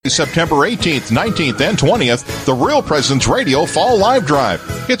September 18th, 19th, and 20th, the Real Presence Radio Fall Live Drive.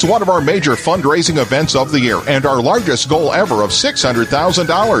 It's one of our major fundraising events of the year and our largest goal ever of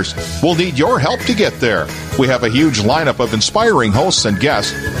 $600,000. We'll need your help to get there. We have a huge lineup of inspiring hosts and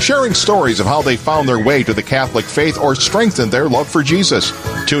guests sharing stories of how they found their way to the Catholic faith or strengthened their love for Jesus.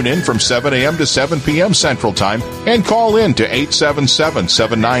 Tune in from 7 a.m. to 7 p.m. Central Time and call in to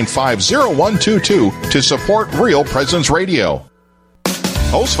 877-795-0122 to support Real Presence Radio.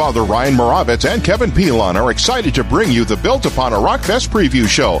 Host Father Ryan Moravitz and Kevin Pilon are excited to bring you the Built Upon a Rock Fest preview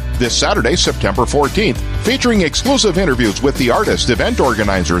show this Saturday, September 14th, featuring exclusive interviews with the artists, event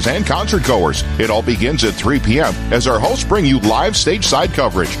organizers, and concert goers. It all begins at 3 p.m. as our hosts bring you live stage side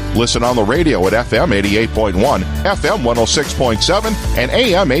coverage. Listen on the radio at FM 88.1, FM 106.7, and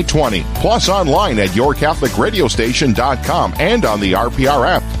AM 820, plus online at yourcatholicradiostation.com and on the RPR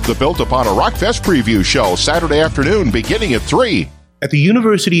app. The Built Upon a Rock Fest preview show, Saturday afternoon, beginning at 3. At the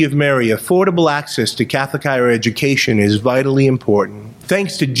University of Mary, affordable access to Catholic higher education is vitally important.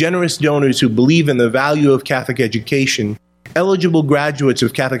 Thanks to generous donors who believe in the value of Catholic education, eligible graduates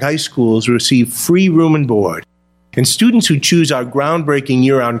of Catholic high schools receive free room and board. And students who choose our groundbreaking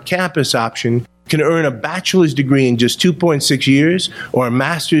year-round campus option can earn a bachelor's degree in just 2.6 years or a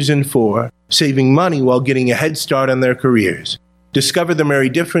master's in 4, saving money while getting a head start on their careers. Discover the Mary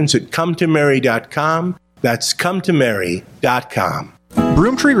difference at cometomary.com. That's cometomary.com.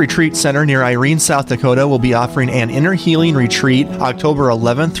 Broomtree Retreat Center near Irene, South Dakota will be offering an inner healing retreat October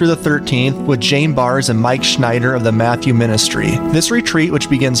 11th through the 13th with Jane Bars and Mike Schneider of the Matthew Ministry. This retreat, which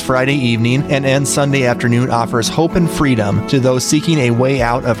begins Friday evening and ends Sunday afternoon, offers hope and freedom to those seeking a way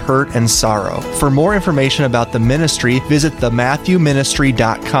out of hurt and sorrow. For more information about the ministry, visit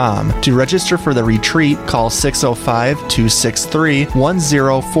thematthewministry.com. To register for the retreat, call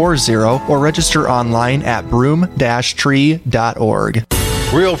 605-263-1040 or register online at broom-tree.org.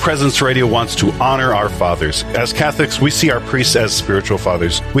 Real Presence Radio wants to honor our fathers. As Catholics, we see our priests as spiritual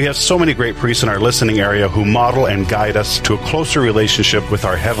fathers. We have so many great priests in our listening area who model and guide us to a closer relationship with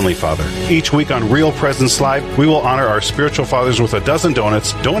our Heavenly Father. Each week on Real Presence Live, we will honor our spiritual fathers with a dozen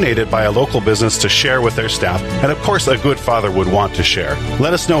donuts donated by a local business to share with their staff. And of course, a good father would want to share.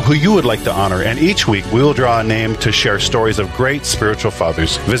 Let us know who you would like to honor, and each week we will draw a name to share stories of great spiritual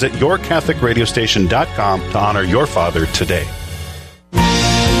fathers. Visit yourcatholicradiostation.com to honor your father today.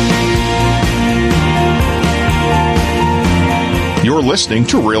 You're listening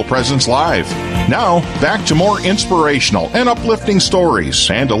to Real Presence Live. Now, back to more inspirational and uplifting stories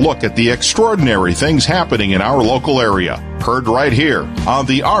and a look at the extraordinary things happening in our local area. Heard right here on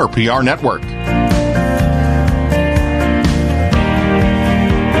the RPR Network.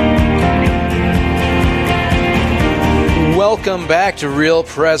 Welcome back to Real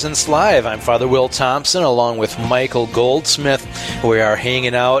Presence Live. I'm Father Will Thompson along with Michael Goldsmith. We are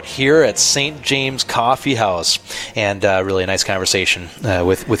hanging out here at St. James Coffee House, and really a nice conversation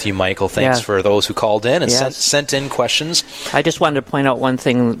with you, Michael. Thanks for those who called in and sent in questions. I just wanted to point out one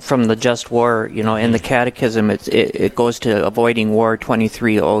thing from the Just War. You know, in the Catechism, it goes to avoiding war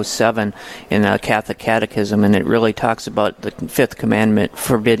 2307 in the Catholic Catechism, and it really talks about the fifth commandment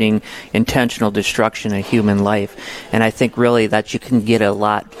forbidding intentional destruction of human life. And I think really that you can get a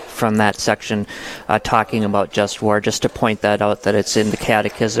lot from that section talking about just war, just to point that out, that it's in the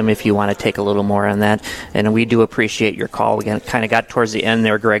Catechism if you want to take a little more on that. And we do appreciate your call. We kind of got towards the end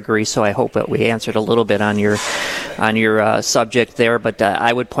there, Gregory, so I hope that we answered a little bit on your subject there, but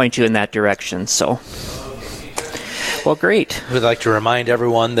I would point you in that direction. So, well, great. We'd like to remind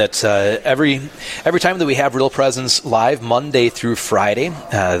everyone that every time that we have Real Presence Live, Monday through Friday,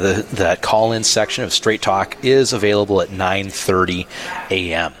 that call-in section of Straight Talk is available at 9:30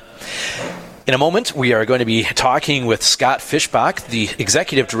 a.m. In a moment, we are going to be talking with Scott Fischbach, the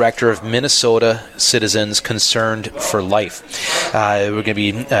Executive Director of Minnesota Citizens Concerned for Life. We're going to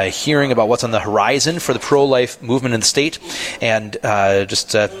be hearing about what's on the horizon for the pro-life movement in the state, and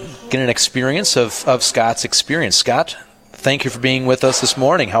just get an experience of Scott's experience. Scott, thank you for being with us this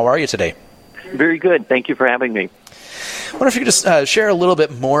morning. How are you today? Very good. Thank you for having me. I wonder if you could just share a little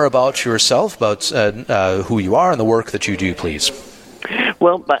bit more about yourself, about who you are and the work that you do, please.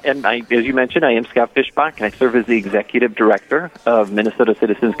 Well, as you mentioned, I am Scott Fischbach, and I serve as the Executive Director of Minnesota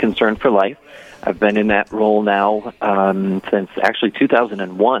Citizens Concerned for Life. I've been in that role now since actually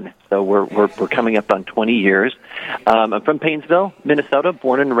 2001, so we're coming up on 20 years. I'm from Paynesville, Minnesota,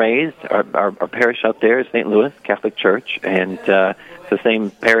 born and raised. Our parish out there is St. Louis Catholic Church, and it's the same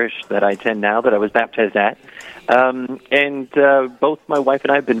parish that I attend now that I was baptized at. Both my wife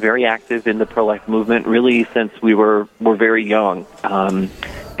and I have been very active in the pro-life movement really since we were very young.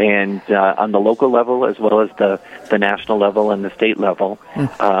 and on the local level as well as the national level and the state level.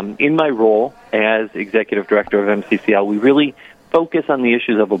 In my role as executive director of MCCL, we really focus on the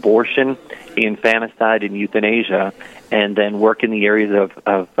issues of abortion, infanticide, and euthanasia, and then work in the areas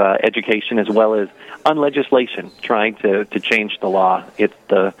of education as well as on legislation, trying to change the law. It's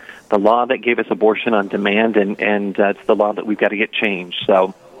the law that gave us abortion on demand, and it's the law that we've got to get changed.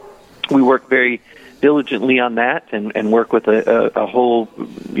 So we work very diligently on that and work with a whole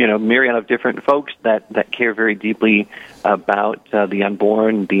myriad of different folks that care very deeply about the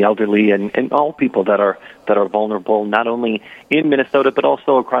unborn, the elderly, and all people that are vulnerable, not only in Minnesota but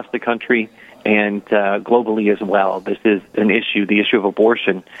also across the country and globally as well. This is an issue. The issue of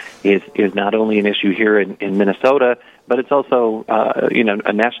abortion is not only an issue here in Minnesota, but it's also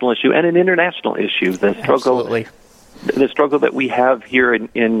a national issue and an international issue. The struggle. Absolutely. The struggle that we have here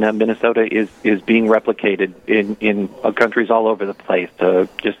in Minnesota is being replicated in countries all over the place.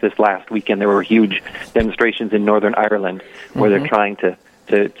 Just this last weekend, there were huge demonstrations in Northern Ireland where they're trying to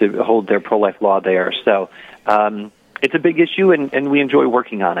hold their pro-life law there. So it's a big issue, and we enjoy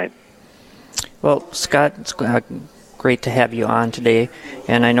working on it. Well, Scott, it's great to have you on today.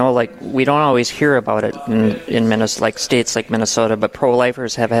 And I know, we don't always hear about it in Minnesota, states like Minnesota, but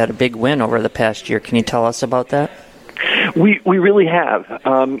pro-lifers have had a big win over the past year. Can you tell us about that? We really have.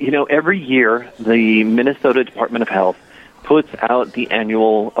 Every year the Minnesota Department of Health puts out the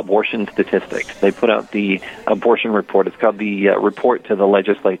annual abortion statistics. They put out the abortion report. It's called the Report to the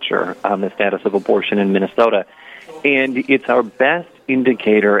Legislature on the status of abortion in Minnesota. And it's our best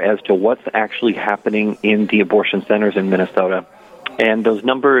indicator as to what's actually happening in the abortion centers in Minnesota. And those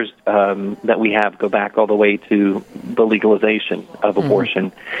numbers that we have go back all the way to the legalization of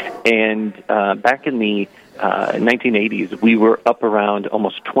abortion. And back in the 1980s, we were up around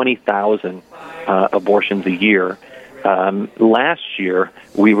almost 20,000 abortions a year. Last year,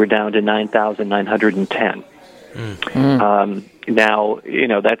 we were down to 9,910. Now,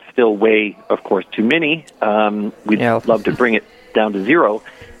 that's still way, of course, too many. We'd love to bring it down to zero.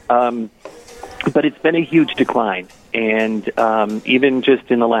 But it's been a huge decline. And even just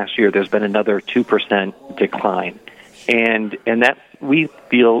in the last year, there's been another 2% decline. And that's, we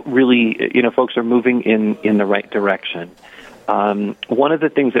feel really, folks are moving in the right direction. One of the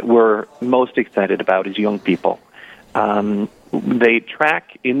things that we're most excited about is young people. They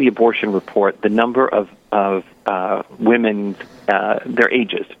track in the abortion report the number of women, their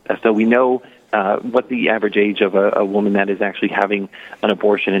ages. So we know what the average age of a woman that is actually having an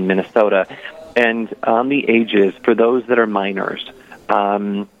abortion in Minnesota. And on the ages, for those that are minors,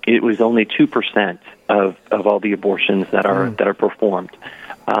 it was only 2% of all the abortions that are performed.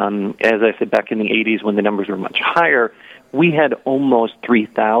 As I said, back in the 80s, when the numbers were much higher, we had almost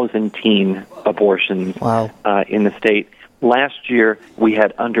 3,000 teen abortions in the state. Last year, we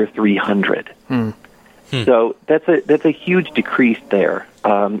had under 300. So that's a huge decrease there.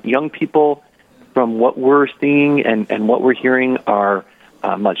 Young people, from what we're seeing and what we're hearing, are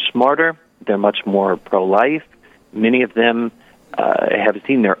much smarter. They're much more pro-life. Many of them have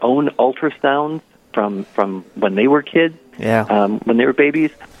seen their own ultrasounds from when they were kids, when they were babies,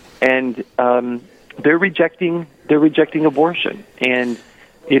 and they're rejecting abortion. And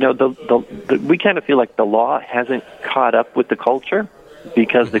we kind of feel like the law hasn't caught up with the culture,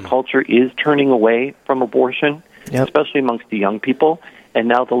 because the culture is turning away from abortion, especially amongst the young people. And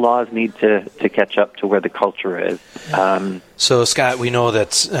now the laws need to catch up to where the culture is. So, Scott, we know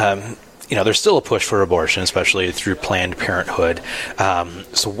that there's still a push for abortion, especially through Planned Parenthood.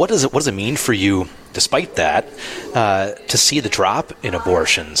 So what does it mean for you, despite that, to see the drop in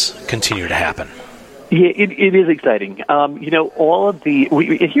abortions continue to happen? Yeah, it is exciting. All of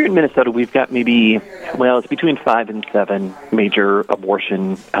here in Minnesota, we've got it's between 5 and 7 major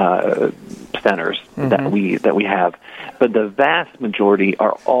abortion centers that we have. But the vast majority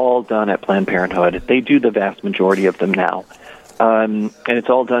are all done at Planned Parenthood. They do the vast majority of them now. And it's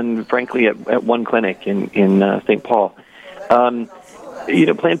all done, frankly, at one clinic in St. Paul.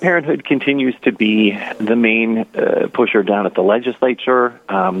 Planned Parenthood continues to be the main pusher down at the legislature,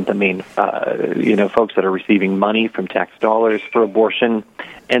 the main, folks that are receiving money from tax dollars for abortion.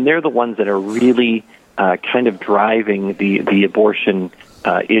 And they're the ones that are really kind of driving the abortion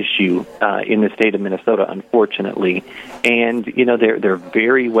issue in the state of Minnesota, unfortunately. And, they're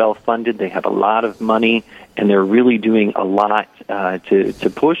very well funded. They have a lot of money, and they're really doing a lot to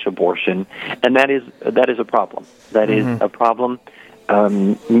push abortion. And that is a problem. That is a problem.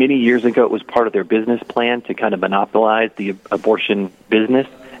 Many years ago, it was part of their business plan to kind of monopolize the abortion business,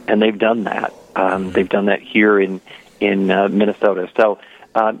 and they've done that. They've done that here in Minnesota. So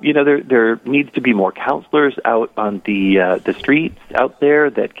There needs to be more counselors out on the streets out there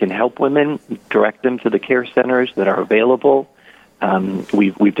that can help women, direct them to the care centers that are available.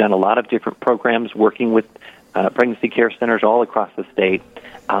 We've done a lot of different programs working with pregnancy care centers all across the state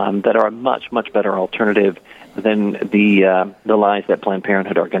that are a much, much better alternative than the lies that Planned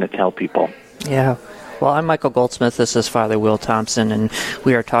Parenthood are going to tell people. Yeah. Well, I'm Michael Goldsmith. This is Father Will Thompson, and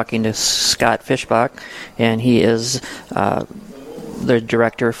we are talking to Scott Fischbach, and he is the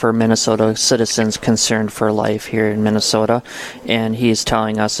director for Minnesota Citizens Concerned for Life here in Minnesota, and he's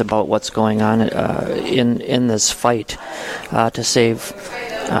telling us about what's going on in this fight to save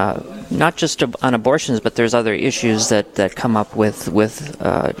not just on abortions, but there's other issues that come up with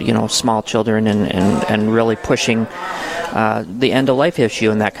small children and really pushing the end of life issue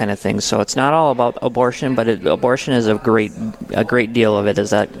and that kind of thing. So it's not all about abortion, but abortion is a great deal of it.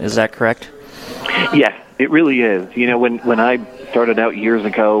 Is that correct? Yes, it really is. When I started out years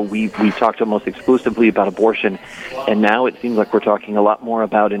ago, we talked almost exclusively about abortion, and now it seems like we're talking a lot more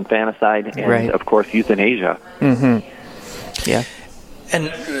about infanticide and, right, of course, euthanasia. Mm-hmm. Yeah. And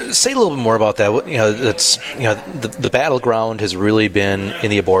say a little bit more about that. The battleground has really been in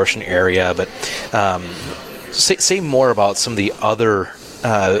the abortion area, but say more about some of the other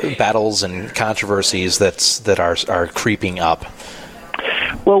battles and controversies that are creeping up.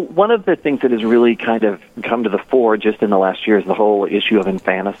 Well, one of the things that has really kind of come to the fore just in the last year is the whole issue of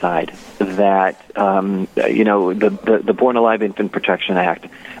infanticide. That the Born Alive Infant Protection Act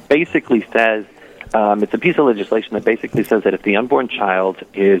basically says. It's a piece of legislation that basically says that if the unborn child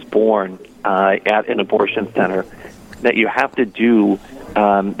is born at an abortion center, that you have to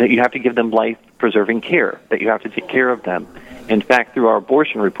give them life-preserving care, that you have to take care of them. In fact, through our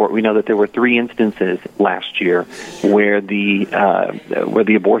abortion report, we know that there were 3 instances last year where the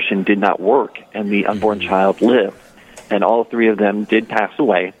abortion did not work and the unborn child lived, and all 3 of them did pass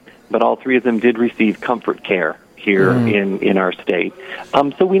away, but all 3 of them did receive comfort care here in our state.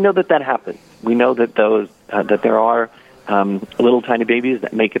 So we know that happens. We know that that there are little tiny babies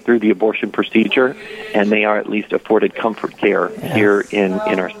that make it through the abortion procedure, and they are at least afforded comfort care here in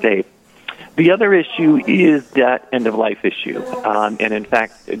our state. The other issue is that end-of-life issue. And in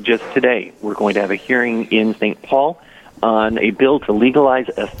fact, just today, we're going to have a hearing in St. Paul on a bill to legalize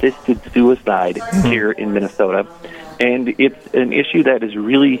assisted suicide here in Minnesota. And it's an issue that is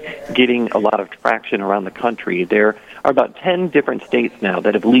really getting a lot of traction around the country. There are about 10 different states now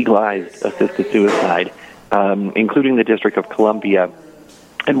that have legalized assisted suicide, including the District of Columbia.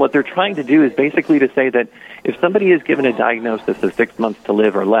 And what they're trying to do is basically to say that if somebody is given a diagnosis of 6 months to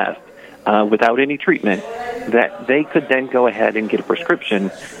live or less without any treatment, that they could then go ahead and get a prescription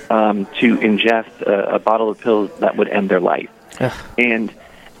to ingest a bottle of pills that would end their life. And,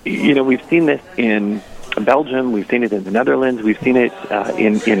 we've seen this in Belgium, we've seen it in the Netherlands, we've seen it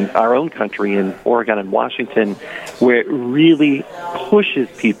in our own country, in Oregon and Washington, where it really pushes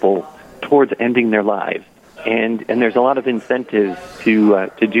people towards ending their lives. And there's a lot of incentives to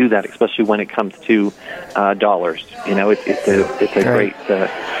do that, especially when it comes to dollars. It's a great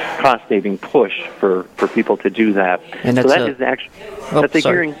cost-saving push for people to do that. And that's a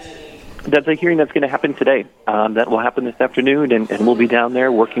hearing. That's a hearing that's going to happen today. That will happen this afternoon, and we'll be down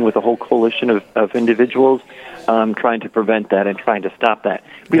there working with a whole coalition of individuals trying to prevent that and trying to stop that.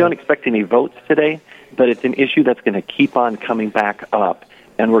 We don't expect any votes today, but it's an issue that's going to keep on coming back up,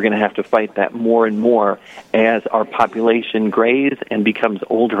 and we're going to have to fight that more and more as our population grays and becomes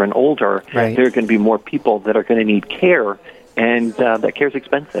older and older. Right. There are going to be more people that are going to need care, and that care is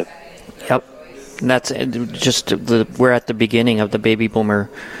expensive. Yep. And that's just we're at the beginning of the baby boomer,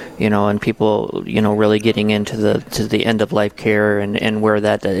 and people, really getting into the end of life care and where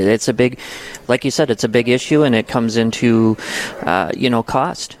that it's a big, like you said, it's a big issue, and it comes into,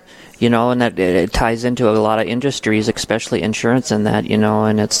 cost, and that it ties into a lot of industries, especially insurance and that,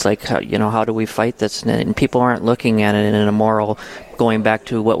 and it's like, how do we fight this? And people aren't looking at it in a moral, going back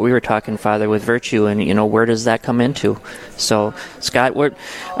to what we were talking, Father, with virtue, and, where does that come into? So, Scott,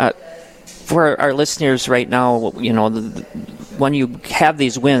 for our listeners right now, when you have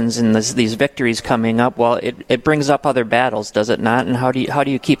these wins and these victories coming up, well, it brings up other battles, does it not? And how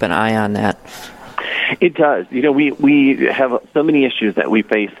do you keep an eye on that? It does. We have so many issues that we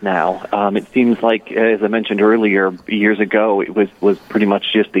face now. It seems like, as I mentioned earlier, years ago, it was pretty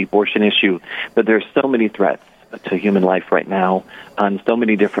much just the abortion issue, but there's so many threats to human life right now on so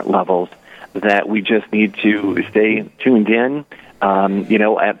many different levels that we just need to stay tuned in.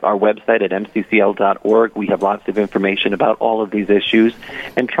 At our website at mccl.org, we have lots of information about all of these issues,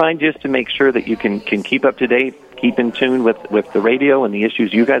 and trying just to make sure that you can keep up to date, keep in tune with the radio and the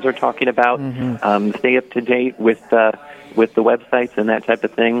issues you guys are talking about, stay up to date with with the websites and that type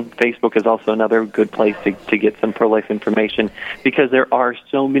of thing. Facebook is also another good place to get some pro-life information, because there are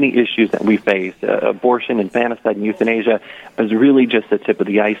so many issues that we face. Abortion, infanticide, and euthanasia is really just the tip of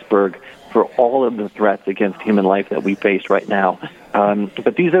the iceberg for all of the threats against human life that we face right now.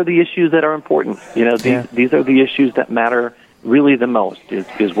 But these are the issues that are important. These are the issues that matter really the most,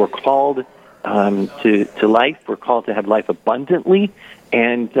 is we're called to life. We're called to have life abundantly.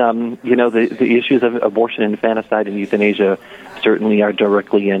 And, the issues of abortion, infanticide, and euthanasia certainly are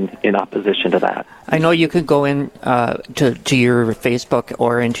directly in opposition to that. I know you can go in to your Facebook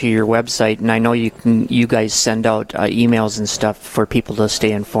or into your website, and I know you guys send out emails and stuff for people to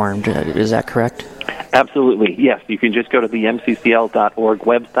stay informed. Is that correct? Absolutely, yes. You can just go to the mccl.org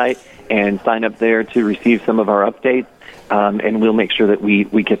website and sign up there to receive some of our updates, and we'll make sure that we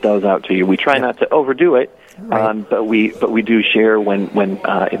get those out to you. We try not to overdo it. Right. But we do share when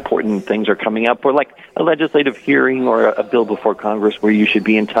important things are coming up, or like a legislative hearing or a bill before Congress, where you should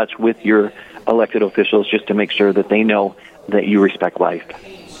be in touch with your elected officials just to make sure that they know that you respect life.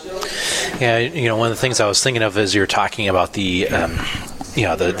 Yeah, one of the things I was thinking of as you're talking about the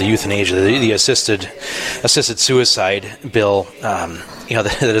euthanasia, the assisted suicide bill,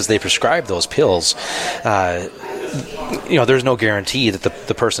 that as they prescribe those pills, there's no guarantee that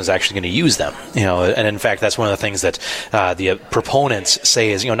the person is actually going to use them. And in fact, that's one of the things that the proponents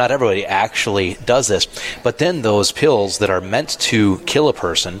say is, not everybody actually does this. But then those pills that are meant to kill a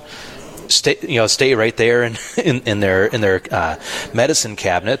person stay right there in their medicine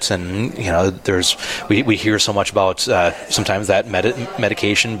cabinets, and we hear so much about sometimes that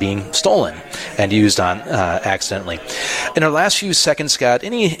medication being stolen and used on accidentally. In our last few seconds, Scott,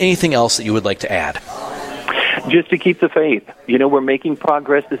 anything else that you would like to add? Just to keep the faith. We're making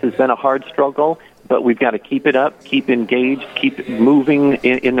progress. This has been a hard struggle, but we've got to keep it up, keep engaged, keep moving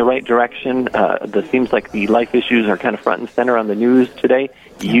in the right direction. It seems like the life issues are kind of front and center on the news today.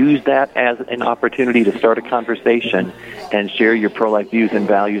 Use that as an opportunity to start a conversation and share your pro-life views and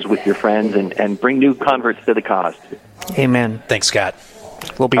values with your friends, and bring new converts to the cause. Amen. Thanks, Scott.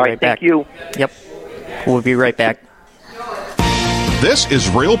 We'll be right back. Thank you. Yep. We'll be right back. This is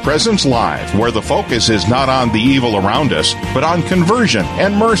Real Presence Live, where the focus is not on the evil around us, but on conversion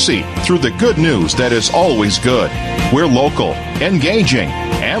and mercy through the good news that is always good. We're local, engaging,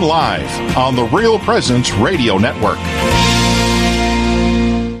 and live on the Real Presence Radio Network.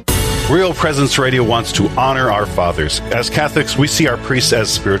 Real Presence Radio wants to honor our fathers. As Catholics, we see our priests as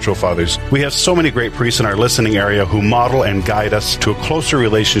spiritual fathers. We have so many great priests in our listening area who model and guide us to a closer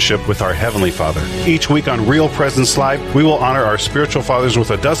relationship with our Heavenly Father. Each week on Real Presence Live, we will honor our spiritual fathers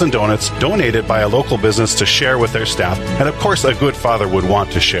with a dozen donuts donated by a local business to share with their staff. And of course, a good father would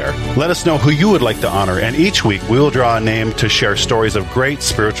want to share. Let us know who you would like to honor, and each week we will draw a name to share stories of great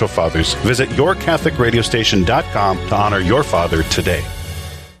spiritual fathers. Visit yourcatholicradiostation.com to honor your father today.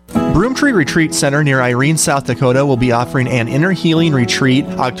 Broomtree Retreat Center near Irene, South Dakota will be offering an inner healing retreat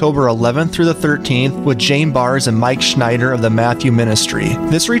October 11th through the 13th with Jane Bars and Mike Schneider of the Matthew Ministry.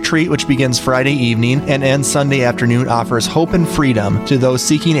 This retreat, which begins Friday evening and ends Sunday afternoon, offers hope and freedom to those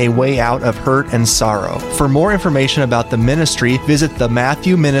seeking a way out of hurt and sorrow. For more information about the ministry, visit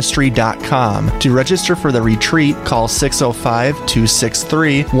thematthewministry.com. To register for the retreat, call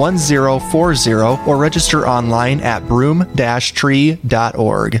 605-263-1040 or register online at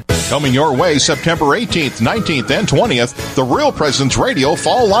broom-tree.org. Coming your way September 18th, 19th, and 20th, the Real Presence Radio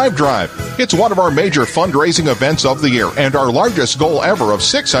Fall Live Drive. It's one of our major fundraising events of the year and our largest goal ever of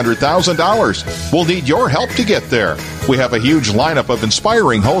 $600,000. We'll need your help to get there. We have a huge lineup of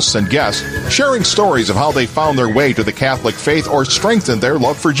inspiring hosts and guests sharing stories of how they found their way to the Catholic faith or strengthened their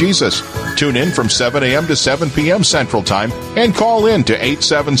love for Jesus. Tune in from 7 a.m. to 7 p.m. Central Time and call in to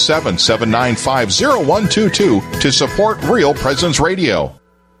 877-795-0122 to support Real Presence Radio.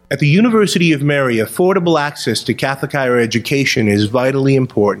 At the University of Mary, affordable access to Catholic higher education is vitally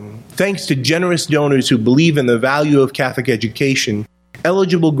important. Thanks to generous donors who believe in the value of Catholic education,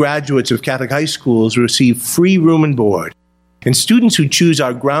 eligible graduates of Catholic high schools receive free room and board. And students who choose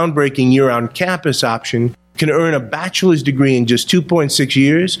our groundbreaking year-round campus option can earn a bachelor's degree in just 2.6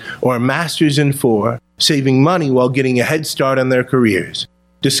 years or a master's in 4, saving money while getting a head start on their careers.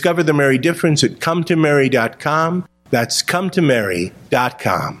 Discover the Mary difference at cometomary.com. That's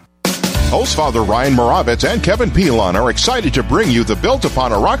cometomary.com. Host Father Ryan Moravitz and Kevin Pilon are excited to bring you the Built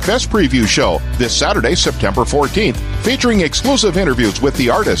Upon a Rock Fest preview show this Saturday, September 14th, featuring exclusive interviews with the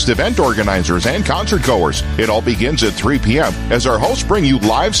artists, event organizers, and concert goers. It all begins at 3 p.m. as our hosts bring you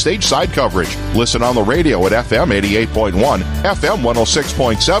live stage side coverage. Listen on the radio at FM 88.1, FM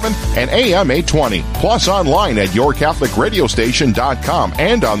 106.7, and AM 820, plus online at yourcatholicradiostation.com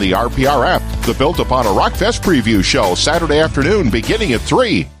and on the RPR app. The Built Upon a Rock Fest preview show Saturday afternoon beginning at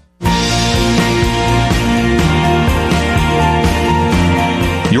 3.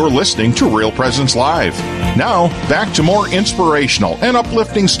 You're listening to Real Presence Live. Now, back to more inspirational and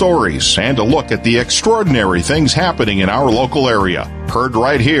uplifting stories and a look at the extraordinary things happening in our local area. Heard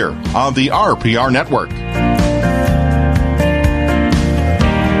right here on the RPR Network.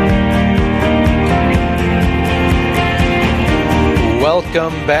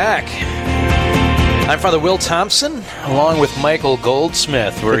 Welcome back. I'm Father Will Thompson, along with Michael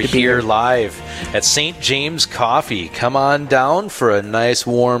Goldsmith. We're here live at St. James Coffee. Come on down for a nice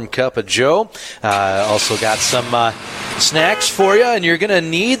warm cup of joe. Also got some snacks for you, and you're going to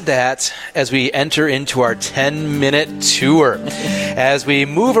need that as we enter into our 10-minute tour. As we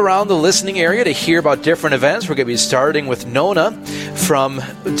move around the listening area to hear about different events, we're going to be starting with Nona from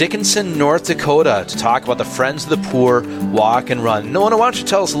Dickinson, North Dakota, to talk about the Friends of the Poor Walk and Run. Nona, why don't you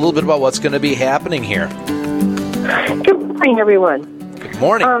tell us a little bit about what's going to be happening here? Good morning, everyone. Good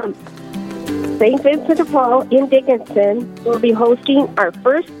morning. St. Vincent de Paul in Dickinson will be hosting our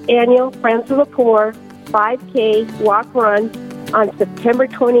first annual Friends of the Poor 5K Walk Run on September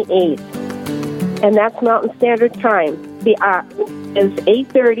 28th, and that's Mountain Standard Time. The is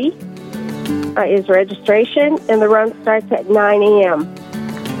 8:30 is registration, and the run starts at 9 a.m.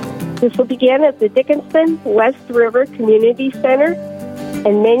 This will begin at the Dickinson West River Community Center,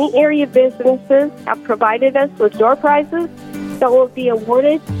 and many area businesses have provided us with door prizes that will be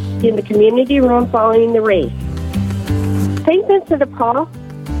awarded in the community room following the race. St. Vincent de Paul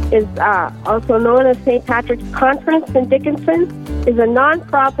is also known as St. Patrick's Conference in Dickinson, is a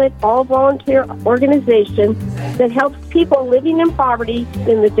non-profit, all-volunteer organization that helps people living in poverty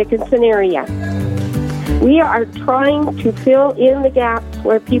in the Dickinson area. We are trying to fill in the gaps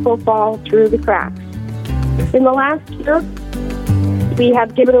where people fall through the cracks. In the last year, we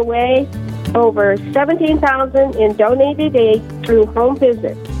have given away over $17,000 in donated aid through home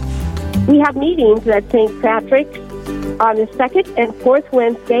visits. We have meetings at St. Patrick's on the second and fourth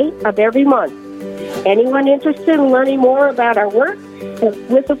Wednesday of every month. Anyone interested in learning more about our work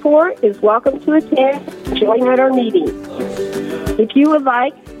with the poor is welcome to attend and join at our meetings. If you would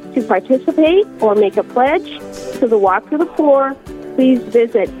like to participate or make a pledge to the Walk for the Poor, please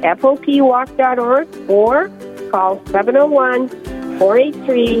visit FOPWalk.org or call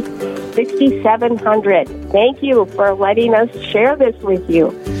 701-483-6700. Thank you for letting us share this with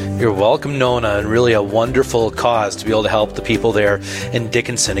you. You're welcome, Nona, and really a wonderful cause to be able to help the people there in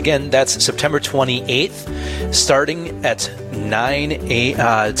Dickinson. Again, that's September 28th, starting at 10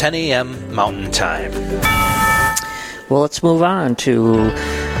 a.m. Mountain Time. Well, let's move on to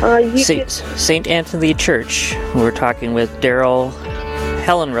St. Anthony Church. We're talking with Daryl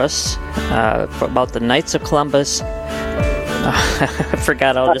Hellenruss about the Knights of Columbus. I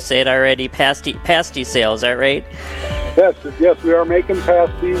forgot how to say it already. Pasty sale, is that right? Yes, we are making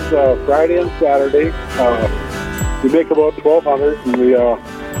pasties Friday and Saturday. We make about 1,200, and we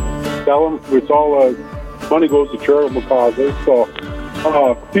sell them. It's all money goes to charitable causes. So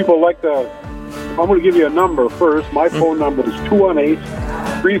people like to. I'm going to give you a number first. My phone number is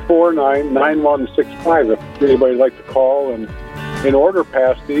 218-349-9165. If anybody'd like to call and order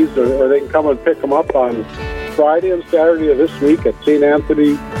pasties, or they can come and pick them up on Friday and Saturday of this week at St.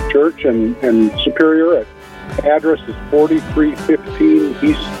 Anthony Church and Superior. Address is 4315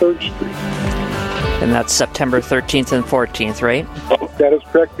 East 3rd Street. And that's September 13th and 14th, right? That is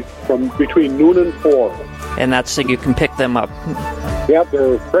correct, from between noon and 4. And that's so you can pick them up. Yep,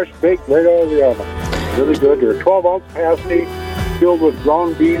 they're fresh baked right out of the oven. Really good. They're a 12-ounce pasty filled with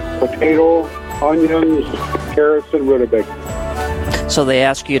ground beef, potato, onions, carrots, and rutabaga. So they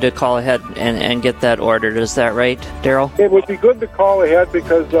ask you to call ahead and get that ordered. Is that right, Daryl? It would be good to call ahead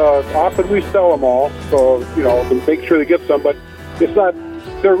because often we sell them all. So, make sure to get some. But it's not,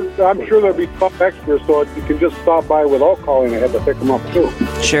 I'm sure there'll be some extras, so you can just stop by without calling ahead to pick them up, too.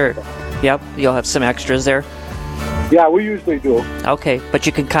 Sure. Yep, you'll have some extras there? Yeah, we usually do. Okay, but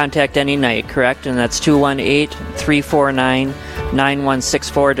you can contact any night, correct? And that's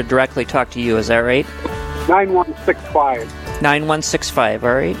 218-349-9164 to directly talk to you. Is that right? 9165. 9165,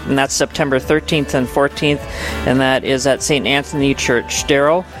 all right. And that's September 13th and 14th, and that is at St. Anthony Church.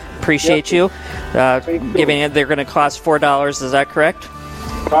 Daryl, appreciate you. They're going to cost $4, is that correct?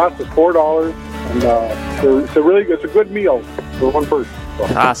 Cost is $4, and it's a good meal for one person. So.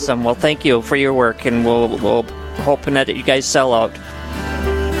 Awesome. Well, thank you for your work, and we'll hoping that you guys sell out.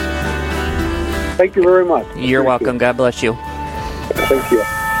 Thank you very much. You're welcome. God bless you. Thank you.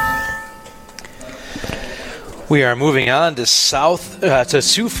 We are moving on to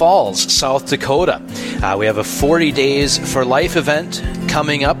Sioux Falls, South Dakota. We have a 40 Days for Life event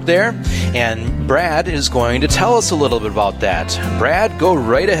coming up there, and Brad is going to tell us a little bit about that. Brad, go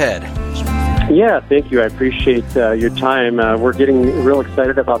right ahead. Yeah, thank you. I appreciate your time. We're getting real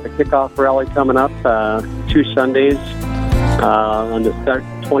excited about the kickoff rally coming up 2 Sundays on the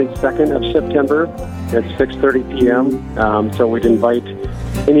 22nd of September at 6:30 p.m. So we'd invite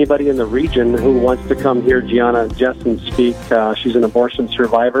anybody in the region who wants to come hear Gianna Jessen speak. She's an abortion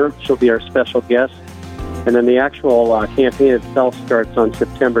survivor. She'll be our special guest. And then the actual campaign itself starts on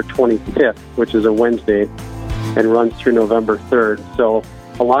September 25th, which is a Wednesday, and runs through November 3rd. So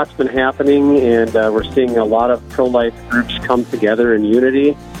a lot's been happening, and we're seeing a lot of pro-life groups come together in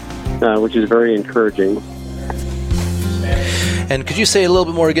unity, which is very encouraging. And could you say a little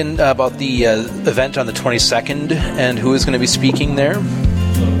bit more again about the event on the 22nd and who is going to be speaking there?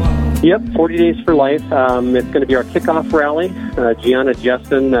 Yep, 40 Days for Life. It's going to be our kickoff rally. Gianna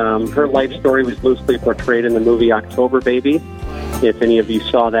Jessen, her life story was loosely portrayed in the movie October Baby, if any of you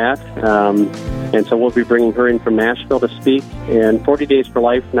saw that. And so we'll be bringing her in from Nashville to speak. And 40 Days for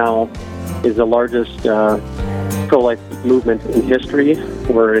Life now is the largest pro-life movement in history.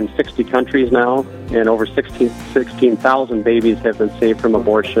 We're in 60 countries now, and over 16,000 babies have been saved from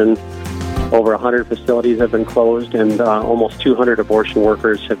abortion. Over 100 facilities have been closed, and almost 200 abortion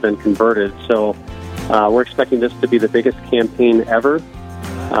workers have been converted. So we're expecting this to be the biggest campaign ever.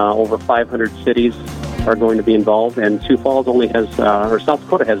 Over 500 cities are going to be involved, and Sioux Falls only has, or South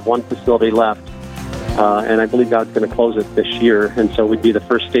Dakota has one facility left, and I believe God's going to close it this year, and so we'd be the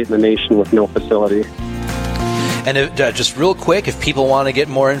first state in the nation with no facility. And just real quick, if people want to get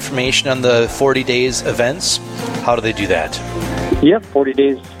more information on the 40 Days events, how do they do that? Yep,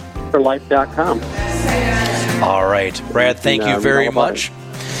 40daysforlife.com. All right. Brad, thank you very much.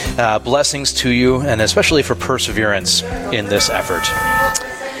 Blessings to you, and especially for perseverance in this effort.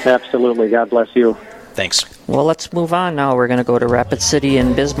 Absolutely. God bless you. Thanks. Well, let's move on now. We're going to go to Rapid City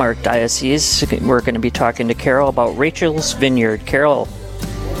and Bismarck Diocese. We're going to be talking to Carol about Rachel's Vineyard. Carol.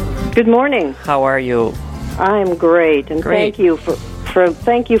 Good morning. How are you? I'm great, and Great.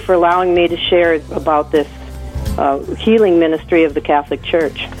 thank you for allowing me to share about this healing ministry of the Catholic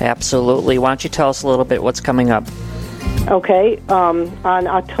Church. Absolutely. Why don't you tell us a little bit what's coming up? Okay. On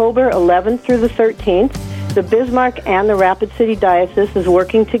October 11th through the 13th, the Bismarck and the Rapid City Diocese is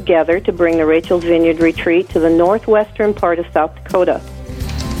working together to bring the Rachel's Vineyard Retreat to the northwestern part of South Dakota.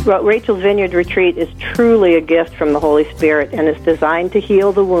 Rachel's Vineyard Retreat is truly a gift from the Holy Spirit and is designed to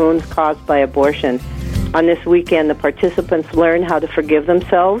heal the wounds caused by abortion. On this weekend, the participants learn how to forgive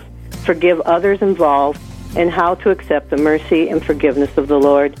themselves, forgive others involved, and how to accept the mercy and forgiveness of the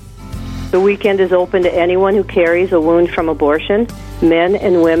Lord. The weekend is open to anyone who carries a wound from abortion. Men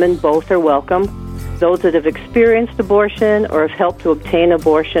and women both are welcome. Those that have experienced abortion or have helped to obtain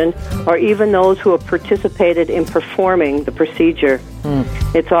abortion, or even those who have participated in performing the procedure.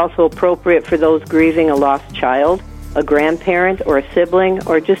 It's also appropriate for those grieving a lost child, a grandparent, or a sibling,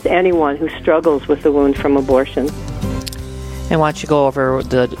 or just anyone who struggles with the wound from abortion. And why don't you go over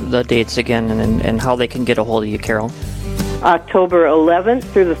the dates again and how they can get a hold of you, Carol? October 11th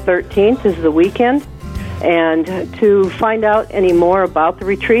through the 13th is the weekend. And to find out any more about the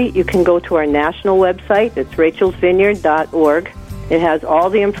retreat, you can go to our national website. It's rachelsvineyard.org. It has all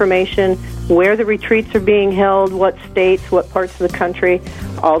the information, where the retreats are being held, what states, what parts of the country,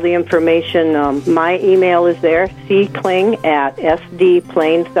 all the information. My email is there,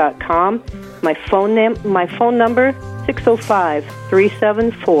 ckling@sdplains.com. My phone number,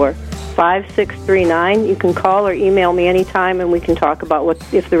 605-374-5639. You can call or email me anytime, and we can talk about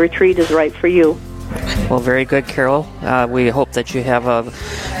if the retreat is right for you. Well, very good, Carol. We hope that you have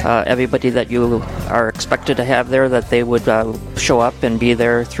everybody that you are expected to have there, that they would show up and be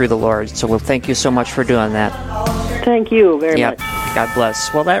there through the Lord. So thank you so much for doing that. Thank you very much. God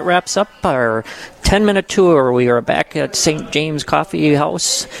bless. Well, that wraps up our 10-minute tour. We are back at St. James Coffee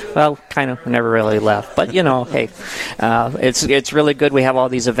House. Well, kind of never really left, but hey, it's really good. We have all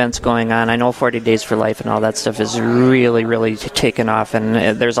these events going on. I know 40 Days for Life and all that stuff is really, really taken off,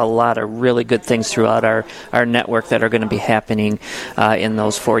 and there's a lot of really good things throughout our network that are going to be happening in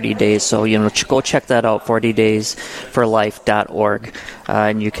those 40 days. So go check that out, 40daysforlife.org.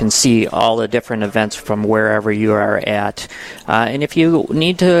 and you can see all the different events from wherever you are at. And if you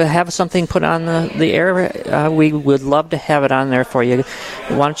need to have something put on the air, we would love to have it on there for you.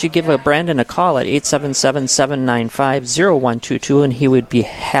 Why don't you give Brandon a call at 877-795-0122, and he would be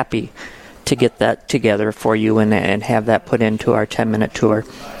happy to get that together for you and have that put into our 10-minute tour.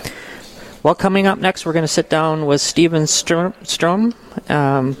 Well, coming up next, we're going to sit down with Stephen Strom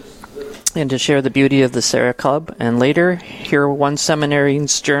and to share the beauty of the Sarah Club, and later hear one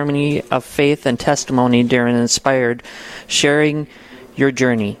seminary's journey of faith and testimony during Inspired, sharing your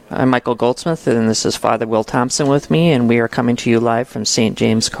journey. I'm Michael Goldsmith, and this is Father Will Thompson with me, and we are coming to you live from St.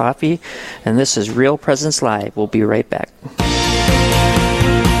 James Coffee, and this is Real Presence Live. We'll be right back.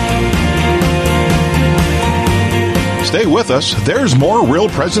 Stay with us. There's more Real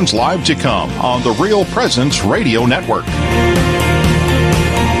Presence Live to come on the Real Presence Radio Network.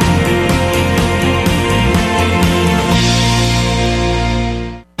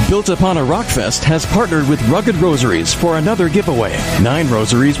 Built Upon a Rock Fest has partnered with Rugged Rosaries for another giveaway. 9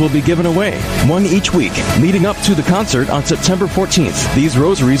 rosaries will be given away, one each week, leading up to the concert on September 14th. These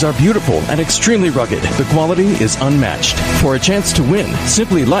rosaries are beautiful and extremely rugged. The quality is unmatched. For a chance to win,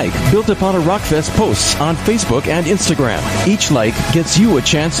 simply like Built Upon a Rock Fest posts on Facebook and Instagram. Each like gets you a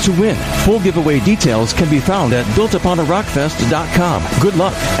chance to win. Full giveaway details can be found at builtuponarockfest.com. Good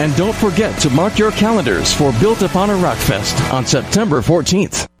luck, and don't forget to mark your calendars for Built Upon a Rock Fest on September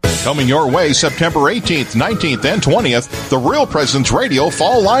 14th. Coming your way September 18th, 19th, and 20th, the Real Presence Radio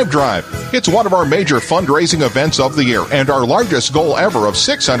Fall Live Drive. It's one of our major fundraising events of the year and our largest goal ever of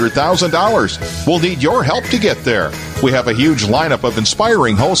 $600,000. We'll need your help to get there. We have a huge lineup of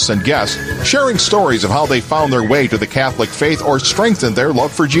inspiring hosts and guests sharing stories of how they found their way to the Catholic faith or strengthened their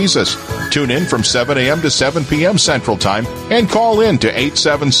love for Jesus. Tune in from 7 a.m. to 7 p.m. Central Time and call in to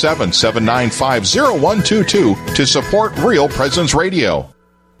 877-795-0122 to support Real Presence Radio.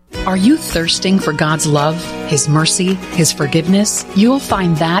 Are you thirsting for God's love, His mercy, His forgiveness? You'll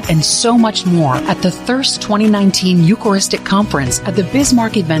find that and so much more at the Thirst 2019 Eucharistic Conference at the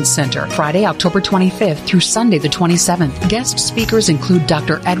Bismarck Event Center, Friday, October 25th through Sunday the 27th. Guest speakers include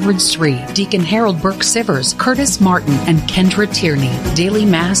Dr. Edward Sri, Deacon Harold Burke-Sivers, Curtis Martin, and Kendra Tierney. Daily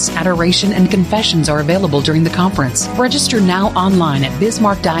Mass, adoration, and confessions are available during the conference. Register now online at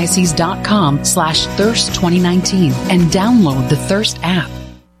bismarckdiocese.com/Thirst2019 and download the Thirst app.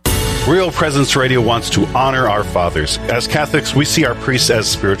 Real Presence Radio wants to honor our fathers. As Catholics, we see our priests as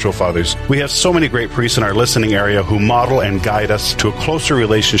spiritual fathers. We have so many great priests in our listening area who model and guide us to a closer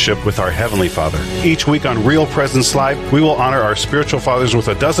relationship with our Heavenly Father. Each week on Real Presence Live, we will honor our spiritual fathers with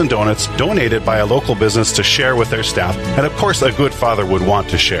a dozen donuts donated by a local business to share with their staff. And of course, a good father would want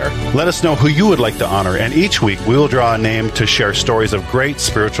to share. Let us know who you would like to honor, and each week we will draw a name to share stories of great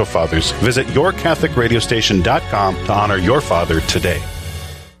spiritual fathers. Visit yourcatholicradiostation.com to honor your father today.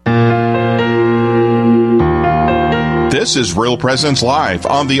 This is Real Presence Live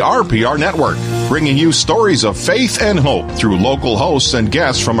on the RPR Network, bringing you stories of faith and hope through local hosts and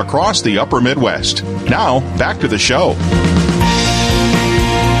guests from across the upper Midwest. Now, back to the show.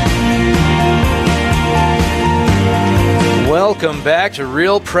 Welcome back to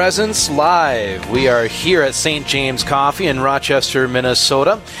Real Presence Live. We are here at St. James Coffee in Rochester,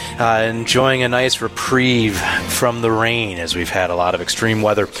 Minnesota, enjoying a nice reprieve from the rain as we've had a lot of extreme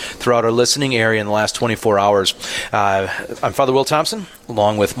weather throughout our listening area in the last 24 hours. I'm Father Will Thompson,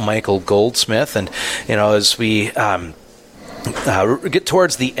 along with Michael Goldsmith, and as we get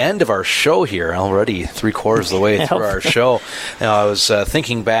towards the end of our show here, already 3/4 of the way through our show. I was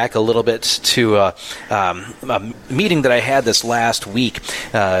thinking back a little bit to a meeting that I had this last week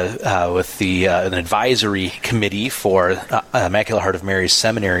with an advisory committee for Immaculate Heart of Mary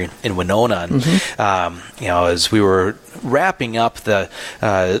Seminary in Winona. And, as we were wrapping up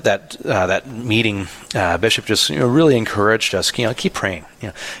that meeting, Bishop just really encouraged us. Keep praying.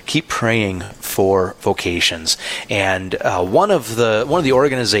 Keep praying for vocations. And one of the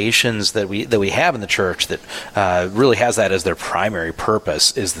organizations that we have in the church that really has that as their primary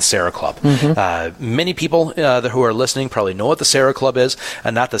purpose is the Sarah Club. Many people who are listening probably know what the Sarah Club is,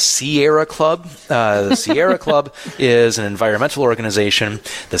 and not the Sierra Club. The Sierra Club is an environmental organization.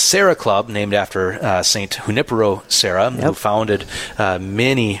 The Sarah Club, named after Saint Junipero Serra, who founded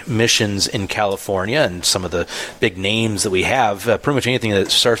many missions in California, and some of the big names that we have, pretty much anything that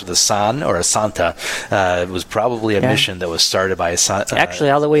starts with a San or a Santa was probably a mission that was was started by actually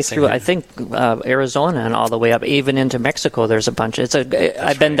all the way through. I think Arizona and all the way up, even into Mexico. There's a bunch.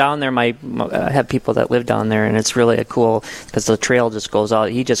 I've been down there. I have people that live down there, and it's really a cool because the trail just goes out.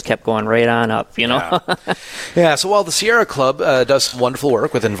 He just kept going right on up. Yeah. So while the Sierra Club does some wonderful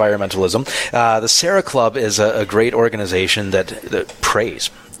work with environmentalism, the Sierra Club is a great organization that prays.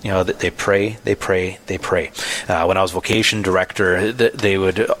 They pray. When I was vocation director, they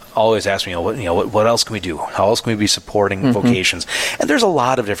would always ask me, what else can we do? How else can we be supporting vocations? And there's a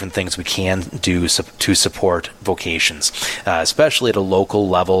lot of different things we can do to support vocations, especially at a local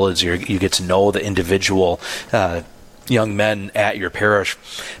level as you get to know the individual young men at your parish.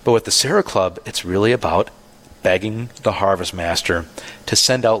 But with the Sierra Club, it's really about begging the harvest master to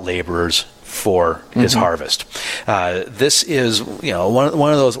send out laborers for his harvest. This is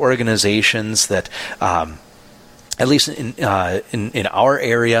one of those organizations that at least in our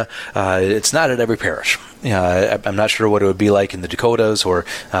area, it's not at every parish. I'm not sure what it would be like in the Dakotas or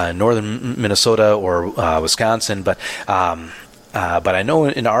northern Minnesota or Wisconsin, but I know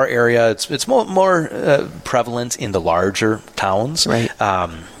in our area it's more prevalent in the larger towns, right?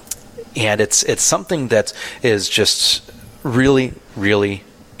 And it's something that is just really, really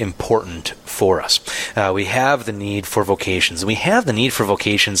important for us. We have the need for vocations. We have the need for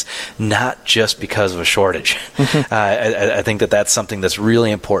vocations not just because of a shortage. I think that's something that's really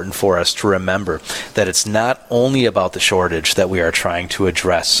important for us to remember, that it's not only about the shortage that we are trying to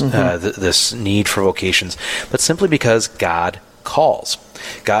address this need for vocations, but simply because God calls.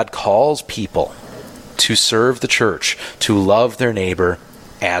 God calls people to serve the church, to love their neighbor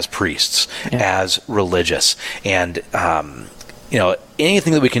as priests, as religious. And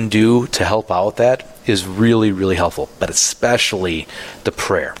anything that we can do to help out that is really, really helpful, but especially the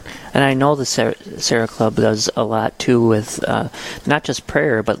prayer. And I know the Sierra Club does a lot too with not just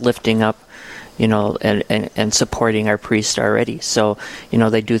prayer, but lifting up, and supporting our priests already. So,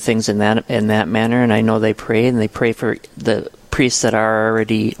 they do things in that manner, and I know they pray for the priests that are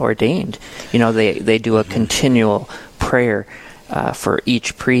already ordained. They do a continual prayer for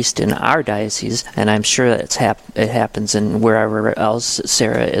each priest in our diocese, and I'm sure that it happens in wherever else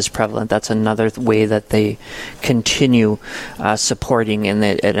Sarah is prevalent. That's another way that they continue supporting, and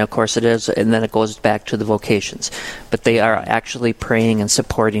of course it is, and then it goes back to the vocations. But they are actually praying and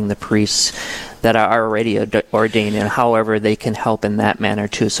supporting the priests that are already ordained, and however they can help in that manner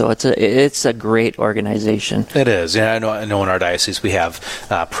too. So it's a great organization. It is. Yeah, I know in our diocese we have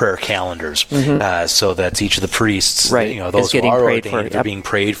prayer calendars, so that each of the priests, right, those who are ordained, are being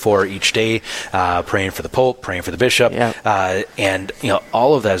prayed for each day, praying for the Pope, praying for the bishop, and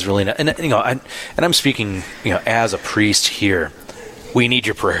all of that is really. And I'm speaking, as a priest here. We need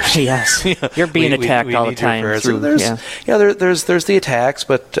your prayers. Yes, you're being attacked all the time. There's the attacks,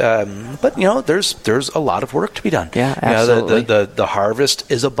 but there's a lot of work to be done. Yeah, absolutely. The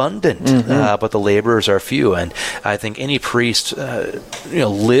harvest is abundant, but the laborers are few, and I think any priest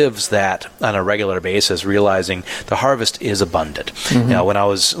lives that on a regular basis, realizing the harvest is abundant. When I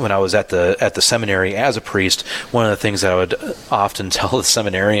was at the seminary as a priest, one of the things that I would often tell the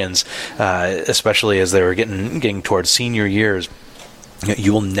seminarians, especially as they were getting towards senior years,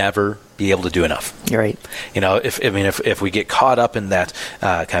 you will never be able to do enough. You're right. If we get caught up in that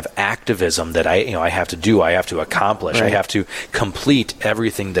kind of activism that I have to do, I have to accomplish, I have to complete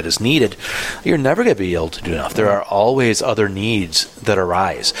everything that is needed, you're never going to be able to do enough. There are always other needs that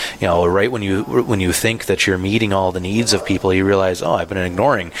arise. Right when you think that you're meeting all the needs of people, you realize, I've been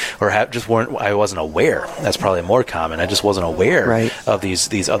ignoring, or I wasn't aware. That's probably more common. I just wasn't aware of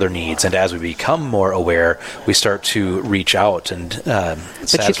these other needs. And as we become more aware, we start to reach out and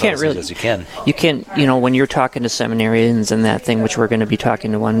satisfy those as you can. You can't, when you're talking to seminarians and that thing, which we're going to be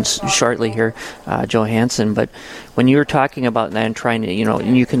talking to one shortly here, Joe Hansen, but when you're talking about that and trying to,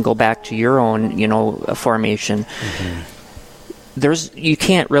 and you can go back to your own, formation, you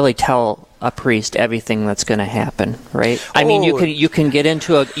can't really tell a priest everything that's going to happen, right? I mean, you can get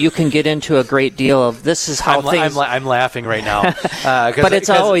into a great deal of this is how things. I'm laughing right now, but it's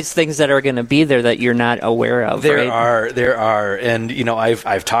always things that are going to be there that you're not aware of. There are, and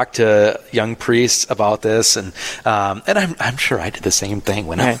I've talked to young priests about this, and I'm sure I did the same thing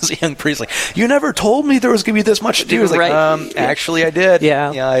when I was a young priest. Like, you never told me there was going to be this much to do. I was like, actually, I did.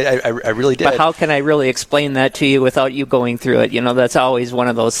 Yeah, I really did. But how can I really explain that to you without you going through it? That's always one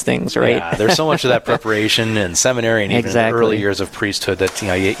of those things, right? Yeah, there's so much of that preparation and seminary and even Exactly. the early years of priesthood that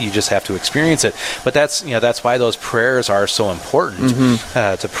you just have to experience it. But that's why those prayers are so important,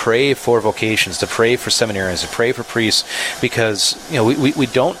 to pray for vocations, to pray for seminarians, to pray for priests, because we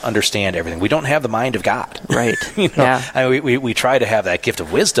don't understand everything. We don't have the mind of God. Right. We try to have that gift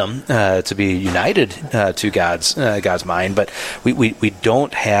of wisdom to be united to God's mind, but we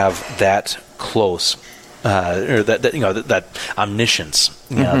don't have that close. Or that omniscience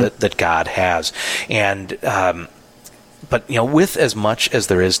that God has, and but with as much as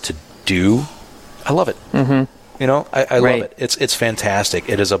there is to do, I love it. I love it. It's fantastic.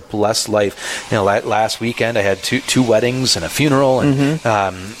 It is a blessed life. Last weekend I had two weddings and a funeral, and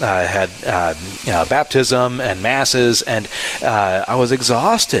I had baptism and masses, and I was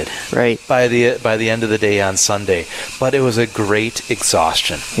exhausted. Right. By the end of the day on Sunday, but it was a great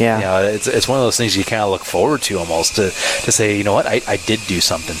exhaustion. Yeah. It's one of those things you kind of look forward to almost to say, you know what, I did do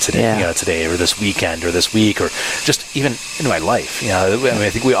something today. Today or this weekend or this week or just even in my life. I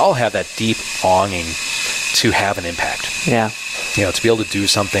think we all have that deep longing to have an impact. Yeah. To be able to do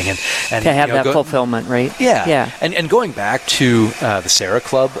something and to have that fulfillment, right? Yeah. Yeah. And going back to the Sarah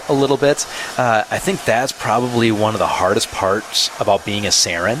Club a little bit, I think that's probably one of the hardest parts about being a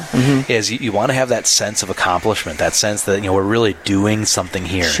Saran is you want to have that sense of accomplishment, that sense that we're really doing something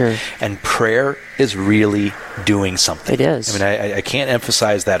here. Sure. And prayer is really doing something. It is. I can't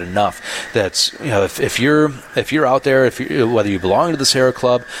emphasize that enough. That's if you're out there, whether you belong to the Sarah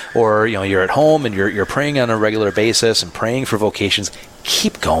Club or you're at home and you're praying on a regular basis and praying for vocations,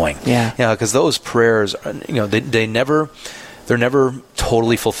 keep going. Yeah. Because those prayers, they're never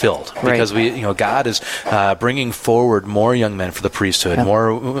totally fulfilled, because God is bringing forward more young men for the priesthood,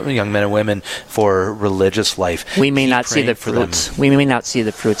 more young men and women for religious life. We may not see the fruits. We may not see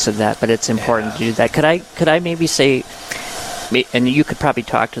the fruits of that, but it's important to do that. Could I maybe say, and you could probably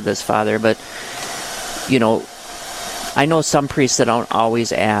talk to this, Father, but I know some priests that don't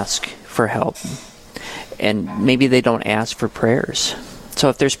always ask for help, and maybe they don't ask for prayers. So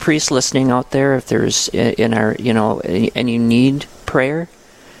if there's priests listening out there, if there's in our, and you need prayer,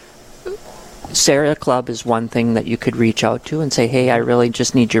 Sarah Club is one thing that you could reach out to and say, hey, I really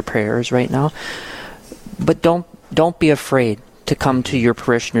just need your prayers right now. But don't be afraid to come to your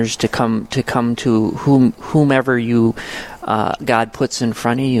parishioners, to come to whomever you God puts in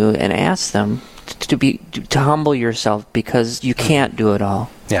front of you and ask them to humble yourself, because you can't do it all.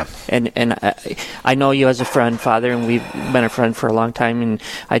 Yeah. And I know you as a friend, Father, and we've been a friend for a long time, and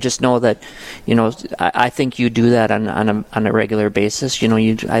I just know that, I think you do that on a regular basis. I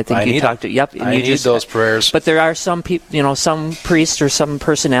need those prayers. But there are some people, some priests or some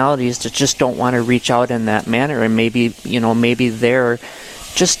personalities that just don't want to reach out in that manner, and maybe they're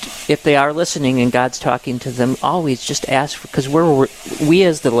just, if they are listening and God's talking to them, always just ask, because we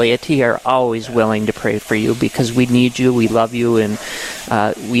as the laity are always willing to pray for you, because we need you, we love you, and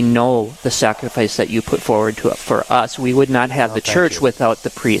we know the sacrifice that you put forward for us. We would not have the church without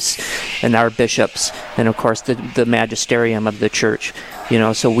the priests and our bishops, and of course the magisterium of the church.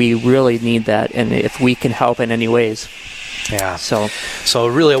 So we really need that, and if we can help in any ways. Yeah. So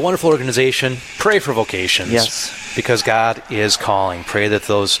really a wonderful organization. Pray for vocations. Yes. Because God is calling. Pray that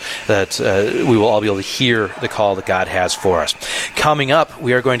we will all be able to hear the call that God has for us. Coming up,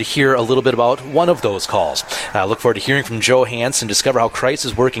 we are going to hear a little bit about one of those calls. Look forward to hearing from Joe Hansen, discover how Christ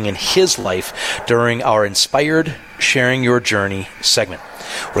is working in his life during our Inspired Sharing Your Journey segment.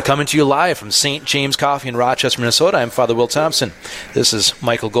 We're coming to you live from St. James Coffee in Rochester, Minnesota. I'm Father Will Thompson. This is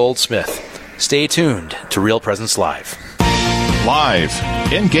Michael Goldsmith. Stay tuned to Real Presence Live. Live,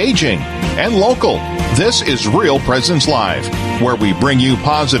 engaging, and local. This is Real Presence Live, where we bring you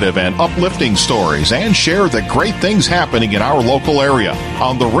positive and uplifting stories and share the great things happening in our local area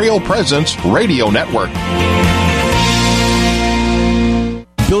on the Real Presence Radio Network.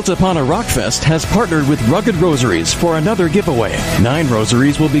 Built Upon a Rock Fest has partnered with Rugged Rosaries for another giveaway. 9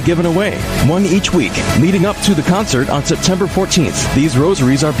 rosaries will be given away, one each week, leading up to the concert on September 14th. These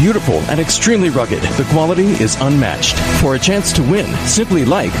rosaries are beautiful and extremely rugged. The quality is unmatched. For a chance to win, simply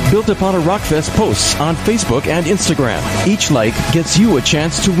like Built Upon a Rock Fest posts on Facebook and Instagram. Each like gets you a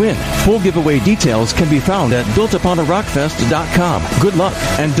chance to win. Full giveaway details can be found at builtuponarockfest.com. Good luck,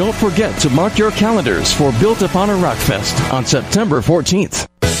 and don't forget to mark your calendars for Built Upon a Rock Fest on September 14th.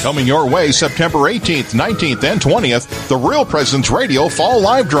 Coming your way September 18th, 19th, and 20th, the Real Presence Radio Fall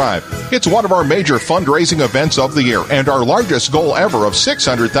Live Drive. It's one of our major fundraising events of the year and our largest goal ever of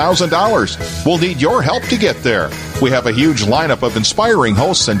 $600,000. We'll need your help to get there. We have a huge lineup of inspiring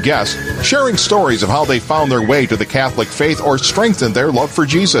hosts and guests sharing stories of how they found their way to the Catholic faith or strengthened their love for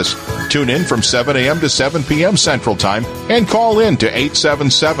Jesus. Tune in from 7 a.m. to 7 p.m. Central Time and call in to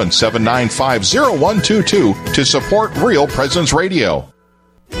 877-795-0122 to support Real Presence Radio.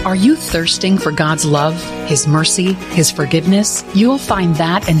 Are you thirsting for God's love, His mercy, His forgiveness? You'll find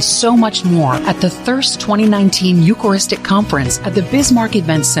that and so much more at the Thirst 2019 Eucharistic Conference at the Bismarck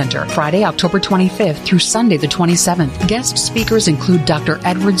Event Center, Friday, October 25th through Sunday the 27th. Guest speakers include Dr.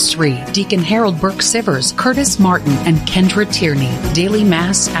 Edward Sri, Deacon Harold Burke-Sivers, Curtis Martin, and Kendra Tierney. Daily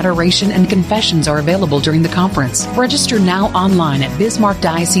Mass, adoration, and confessions are available during the conference. Register now online at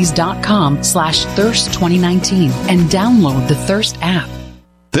bismarckdiocese.com/thirst2019 and download the Thirst app.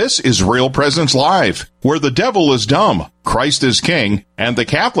 This is Real Presence Live, where the devil is dumb, Christ is king, and the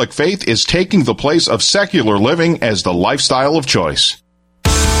Catholic faith is taking the place of secular living as the lifestyle of choice.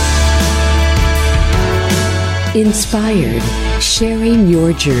 Inspired, sharing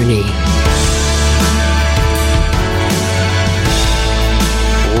your journey.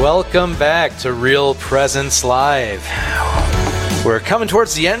 Welcome back to Real Presence Live. We're coming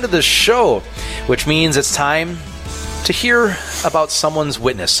towards the end of the show, which means it's time to hear about someone's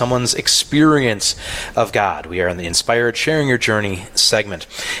witness, someone's experience of God. We are in the Inspired Sharing Your Journey segment.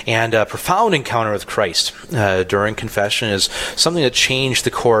 And a profound encounter with Christ during confession is something that changed the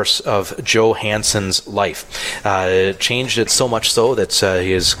course of Joe Hansen's life. It changed it so much so that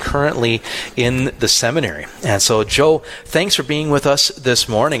he is currently in the seminary. And so, Joe, thanks for being with us this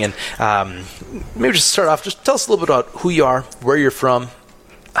morning. And maybe just start off, just tell us a little bit about who you are, where you're from,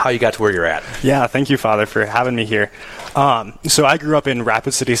 how you got to where you're at. Yeah, thank you, Father, for having me here. So I grew up in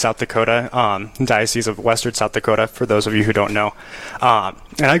Rapid City, South Dakota, Diocese of Western South Dakota, for those of you who don't know.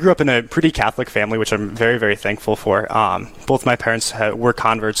 And I grew up in a pretty Catholic family, which I'm very, very thankful for. Both my parents were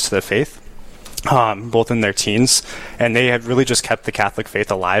converts to the faith, both in their teens, and they have really just kept the Catholic faith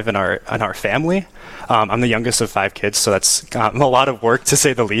alive in our family. I'm the youngest of 5 kids, so that's a lot of work, to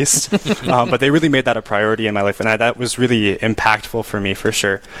say the least. But they really made that a priority in my life, and that was really impactful for me, for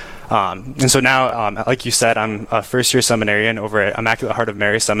sure. And so now, like you said, I'm a first-year seminarian over at Immaculate Heart of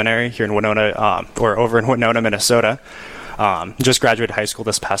Mary Seminary here in Winona, over in Winona, Minnesota. Just graduated high school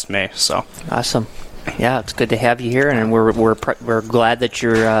this past May. So awesome. Yeah, it's good to have you here, and we're glad that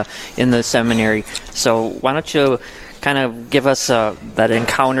you're in the seminary. So why don't you kind of give us that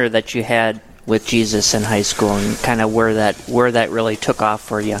encounter that you had with Jesus in high school, and kind of where that really took off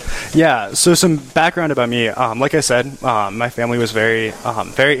for you? Yeah, so some background about me. Like I said, my family was very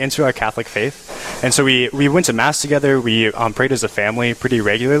into our Catholic faith, and so we went to Mass together. We prayed as a family pretty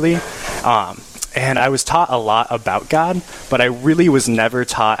regularly. And I was taught a lot about God, but I really was never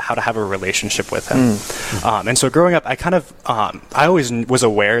taught how to have a relationship with Him. And so growing up, I always was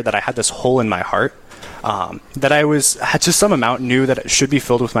aware that I had this hole in my heart, that I had to some amount knew that it should be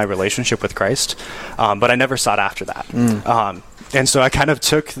filled with my relationship with Christ, but I never sought after that. And so I kind of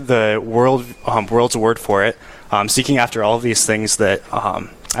took the world's word for it, seeking after all of these things that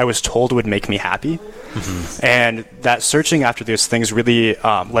I was told would make me happy. And that searching after those things really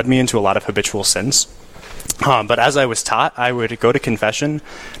led me into a lot of habitual sins. But as I was taught, I would go to confession,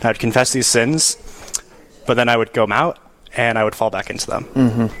 and I would confess these sins, but then I would go out, and I would fall back into them.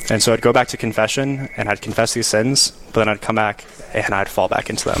 And so I'd go back to confession, and I'd confess these sins, but then I'd come back, and I'd fall back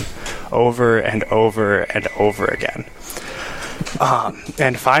into them over and over and over again.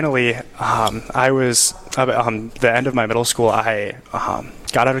 And finally, I was at the end of my middle school, I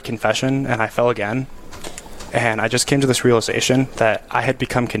got out of confession, and I fell again. And I just came to this realization that I had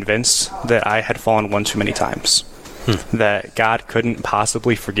become convinced that I had fallen one too many times, that God couldn't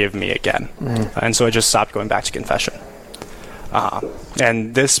possibly forgive me again. And so I just stopped going back to confession.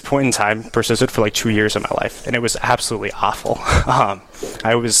 And this point in time persisted for like 2 years of my life, and it was absolutely awful.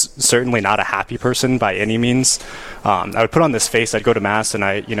 I was certainly not a happy person by any means. I would put on this face, I'd go to Mass, and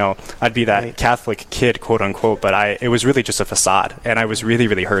I'd be that Catholic kid, quote unquote, but it was really just a facade, and I was really,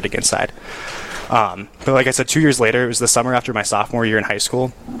 really hurting inside. But like I said, 2 years later, it was the summer after my sophomore year in high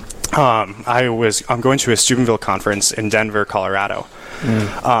school. I'm going to a Steubenville conference in Denver, Colorado.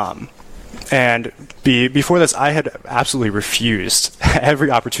 And before this, I had absolutely refused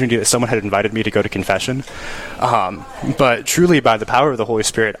every opportunity that someone had invited me to go to confession. But truly, by the power of the Holy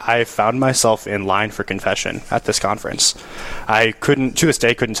Spirit, I found myself in line for confession at this conference. I to this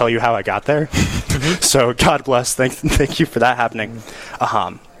day, couldn't tell you how I got there. So God bless. Thank you for that happening.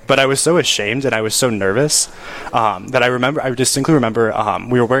 But I was so ashamed and I was so nervous that I distinctly remember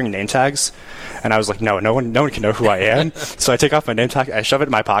we were wearing name tags, and I was like, no one can know who I am. So I take off my name tag, I shove it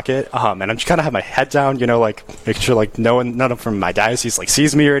in my pocket, and I'm just kind of have my head down, like making sure like none of from my diocese like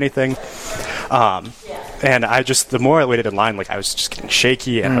sees me or anything. And the more I waited in line, like I was just getting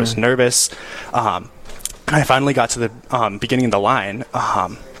shaky and I was nervous. And I finally got to the beginning of the line.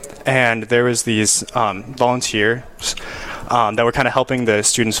 and there was these volunteers that were kind of helping the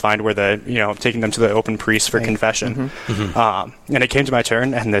students find where taking them to the open priest for confession. And it came to my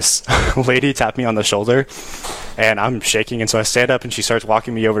turn, and this lady tapped me on the shoulder, and I'm shaking, and so I stand up, and she starts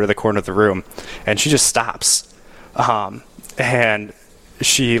walking me over to the corner of the room, and she just stops, and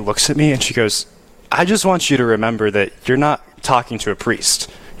she looks at me, and she goes, "I just want you to remember that you're not talking to a priest.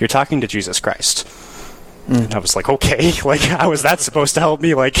 You're talking to Jesus Christ." And I was like, okay, like, how is that supposed to help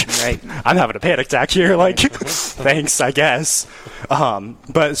me? Like, I'm having a panic attack here. Like, thanks, I guess.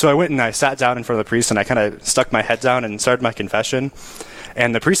 But so I went and I sat down in front of the priest, and I kind of stuck my head down and started my confession.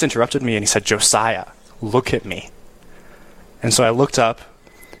 And the priest interrupted me, and he said, "Josiah, look at me." And so I looked up,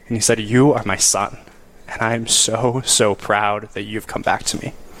 and he said, "You are my son, and I am so, so proud that you've come back to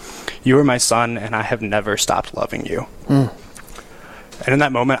me. You are my son, and I have never stopped loving you." And in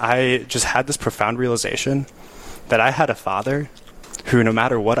that moment, I just had this profound realization that I had a father who, no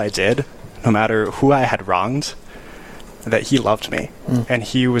matter what I did, no matter who I had wronged, that he loved me, and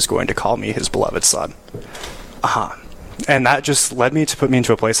he was going to call me his beloved son. And that just led me to put me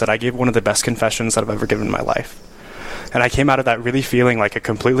into a place that I gave one of the best confessions that I've ever given in my life. And I came out of that really feeling like a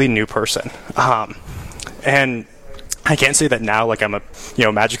completely new person. And I can't say that now, like,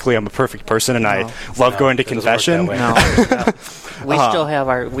 magically I'm a perfect person, and I love going to confession. We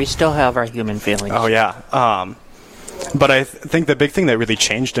still have our human feelings. Oh yeah. But I think the big thing that really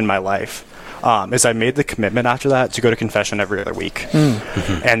changed in my life is I made the commitment after that to go to confession every other week.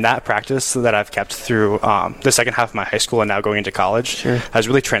 And that practice that I've kept through the second half of my high school and now going into college has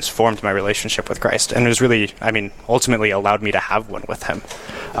really transformed my relationship with Christ, and it has really, ultimately allowed me to have one with him,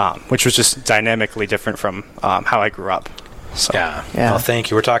 which was just dynamically different from how I grew up. So. Yeah. Well,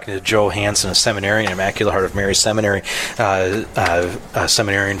 thank you. We're talking to Joe Hansen, a seminarian at Immaculate Heart of Mary Seminary, a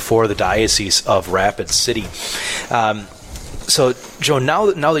seminarian for the Diocese of Rapid City. So, Joe,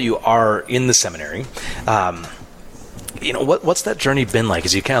 now that you are in the seminary, what's that journey been like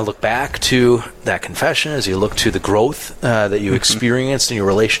as you kind of look back to that confession, as you look to the growth that you experienced in your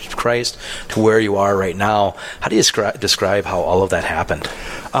relationship to Christ, to where you are right now? How do you describe how all of that happened?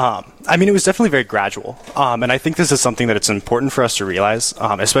 It was definitely very gradual. And I think this is something that it's important for us to realize,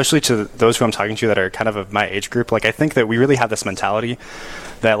 especially to those who I'm talking to that are kind of my age group. Like, I think that we really have this mentality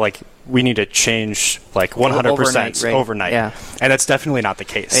that, like, we need to change, like, 100% overnight. Yeah. And that's definitely not the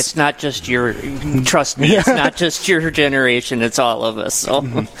case. It's not just trust me, it's not just your generation, it's all of us.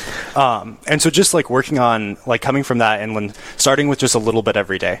 So. And so just, like, working on, like, coming from that and starting with just a little bit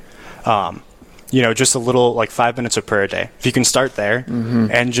every day. Just a little, like, 5 minutes of prayer a day. If you can start there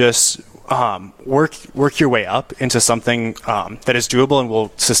and just work your way up into something that is doable and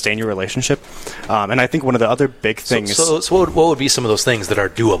will sustain your relationship. And I think one of the other big things. So what would be some of those things that are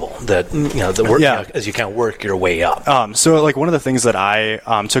doable as you kind of work your way up? So, like, one of the things that I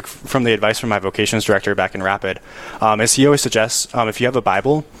took from the advice from my vocations director back in Rapid is he always suggests if you have a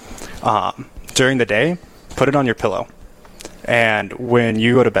Bible during the day, put it on your pillow. And when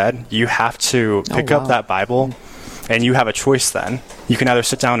you go to bed, you have to pick up that Bible, and you have a choice then. You can either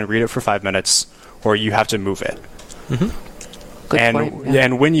sit down and read it for 5 minutes, or you have to move it. Good point, yeah.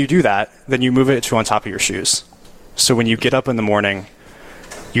 And when you do that, then you move it to on top of your shoes. So when you get up in the morning,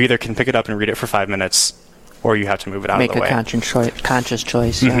 you either can pick it up and read it for 5 minutes, or you have to move it out of the way. Make a conscious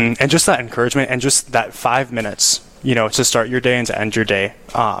choice. Yeah. And just that encouragement, and just that 5 minutes, to start your day and to end your day,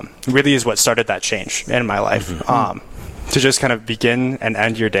 really is what started that change in my life. To just kind of begin and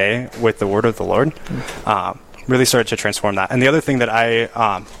end your day with the word of the Lord, really started to transform that. And the other thing that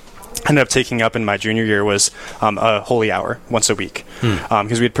I ended up taking up in my junior year was a holy hour once a week,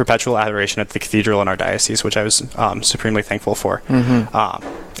 because we had perpetual adoration at the cathedral in our diocese, which I was supremely thankful for.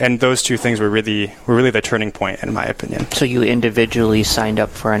 And those two things were really the turning point, in my opinion. So you individually signed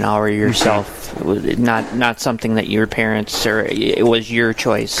up for an hour yourself, not something that your parents, or it was your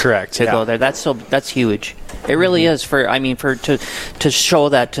choice. Correct. To go there. That's huge. It really is to show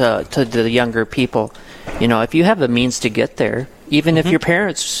that to the younger people. If you have the means to get there, even if your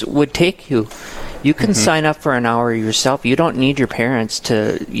parents would take you, you can sign up for an hour yourself. You don't need your parents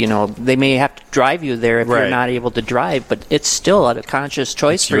to, they may have to drive you there if you're not able to drive, but it's still a conscious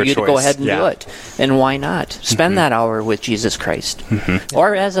choice for you to go ahead and do it. And why not? Spend that hour with Jesus Christ.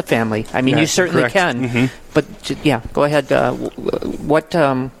 Or as a family. You certainly can. But, go ahead. What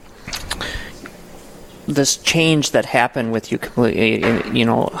this change that happened with you completely,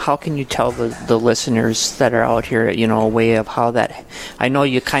 how can you tell the listeners that are out here, a way of how that, I know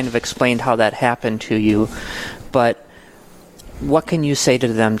you kind of explained how that happened to you, but what can you say to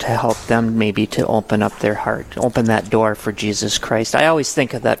them to help them maybe to open up their heart, open that door for Jesus Christ? I always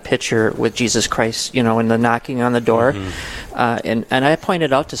think of that picture with Jesus Christ, in the knocking on the door. And I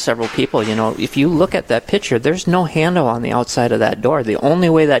pointed out to several people, if you look at that picture, there's no handle on the outside of that door. The only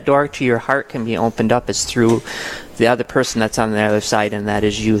way that door to your heart can be opened up is through the other person that's on the other side, and that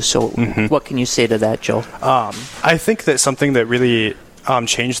is you. So what can you say to that, Joe? I think that something that really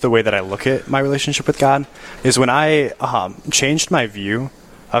changed the way that I look at my relationship with God is when I changed my view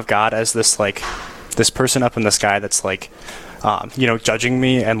of God as this person up in the sky that's judging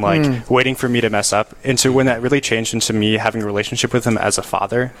me and waiting for me to mess up, into when that really changed into me having a relationship with him as a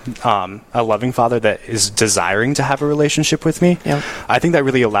father, a loving father that is desiring to have a relationship with me. Yep. I think that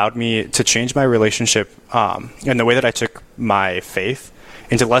really allowed me to change my relationship and the way that I took my faith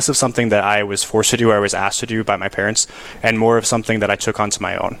into less of something that I was forced to do or I was asked to do by my parents, and more of something that I took onto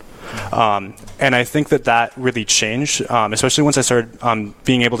my own. And I think that really changed, especially once I started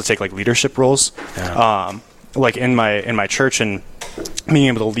being able to take leadership roles. Yeah. In my church, and being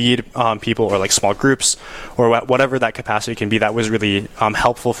able to lead people or small groups or whatever that capacity can be, that was really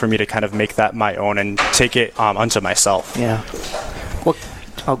helpful for me to kind of make that my own and take it unto myself. Yeah. Well,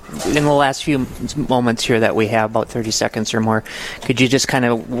 in the last few moments here that we have, about 30 seconds or more, could you just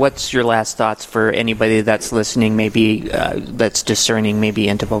what's your last thoughts for anybody that's listening, maybe that's discerning, maybe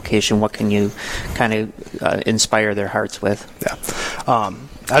into vocation? What can you inspire their hearts with? Yeah.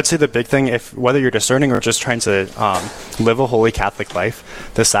 I'd say the big thing, whether you're discerning or just trying to live a holy Catholic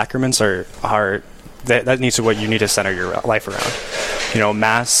life, the sacraments are that needs to what you need to center your life around.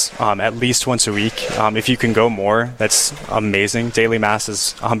 Mass at least once a week. If you can go more, that's amazing. Daily Mass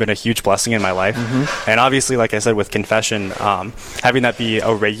has been a huge blessing in my life. And obviously, like I said, with confession, having that be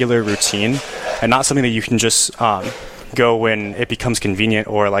a regular routine and not something that you can just go when it becomes convenient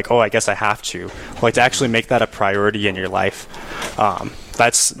or I guess I have to. To actually make that a priority in your life.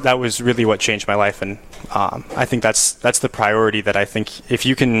 That was really what changed my life, and I think that's the priority. That I think if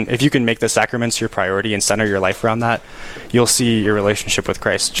you can make the sacraments your priority and center your life around that, you'll see your relationship with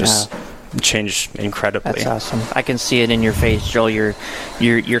Christ just change incredibly. That's awesome. I can see it in your face, Joel.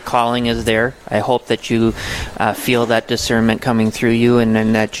 Your calling is there. I hope that you feel that discernment coming through you, and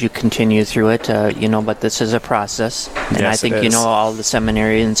then that you continue through it. But this is a process, and yes, I think all the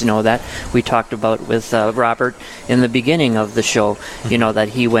seminarians know that. We talked about with Robert in the beginning of the show. That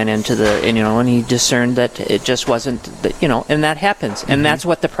he went into and he discerned that it just wasn't. And that happens, and that's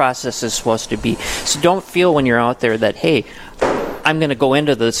what the process is supposed to be. So don't feel when you're out there that, hey, I'm going to go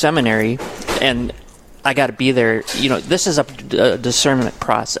into the seminary and I got to be there. This is a discernment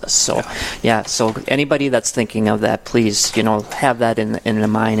process. So, so anybody that's thinking of that, please, have that in the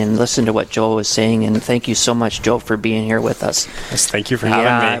mind and listen to what Joel was saying. And thank you so much, Joel, for being here with us. Yes, thank you for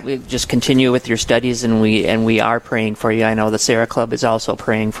having me. Just continue with your studies, and we are praying for you. I know the Sarah Club is also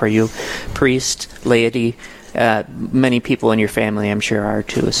praying for you, priest, laity. Many people in your family, I'm sure, are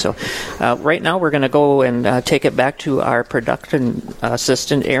too. So right now we're going to go and take it back to our production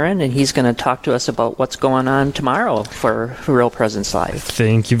assistant, Aaron, and he's going to talk to us about what's going on tomorrow for Real Presence Live.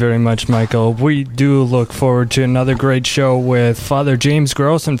 Thank you very much, Michael. We do look forward to another great show with Father James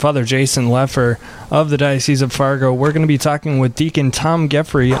Gross and Father Jason Leffer of the Diocese of Fargo. We're going to be talking with Deacon Tom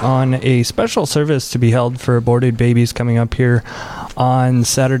Geffrey on a special service to be held for aborted babies coming up here on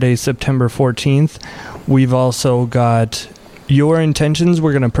Saturday, September 14th. We've also got your intentions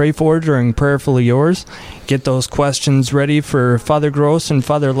we're going to pray for during Prayerfully Yours. Get those questions ready for Father Gross and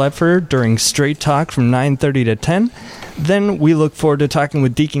Father Leffer during Straight Talk from 9:30 to 10. Then we look forward to talking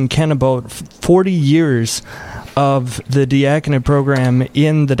with Deacon Ken about 40 years of the diaconate program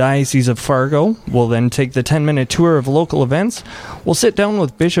in the Diocese of Fargo. We'll then take the 10-minute tour of local events. We'll sit down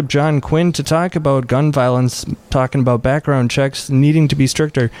with Bishop John Quinn to talk about gun violence, talking about background checks needing to be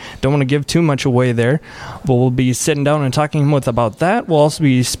stricter. Don't want to give too much away there, but we'll be sitting down and talking with about that. We'll also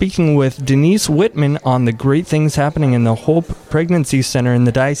be speaking with Denise Whitman on the great things happening in the Hope Pregnancy Center in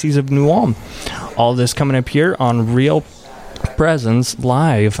the Diocese of New Ulm. All this coming up here on Real Presence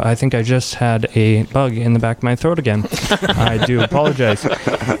Live. I think I just had a bug in the back of my throat again. I do apologize.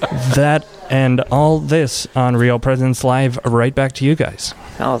 That and all this on Real Presence Live. Right back to you guys.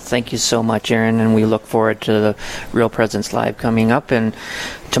 Oh, thank you so much, Aaron, and we look forward to the Real Presence Live coming up and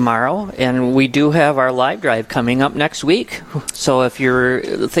tomorrow, and we do have our live drive coming up next week. So if you're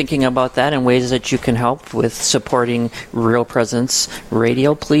thinking about that and ways that you can help with supporting Real Presence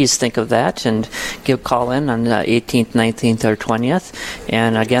Radio, please think of that and call in on the 18th, 19th, or 20th.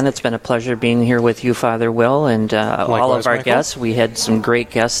 And again, it's been a pleasure being here with you, Father Will, and all of our Michael. guests. We had some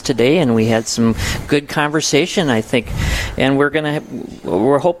great guests today, and we had some good conversation, I think. And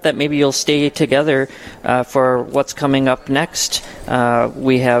we're hope that maybe you'll stay together for what's coming up next.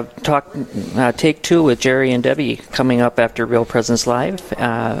 We have Take Two with Jerry and Debbie coming up after Real Presence Live.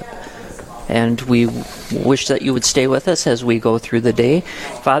 And we wish that you would stay with us as we go through the day.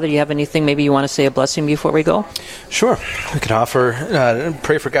 Father, do you have anything maybe you want to say a blessing before we go? Sure. We can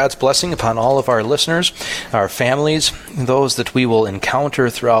pray for God's blessing upon all of our listeners, our families, those that we will encounter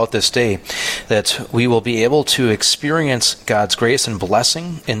throughout this day, that we will be able to experience God's grace and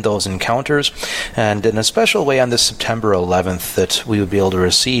blessing in those encounters, and in a special way on this September 11th, that we would be able to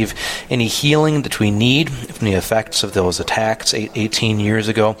receive any healing that we need from the effects of those attacks 18 years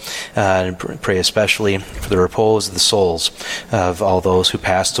ago, and pray especially for the repose of the souls of all those who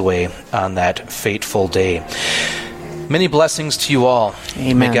passed away on that fateful day. Many blessings to you all.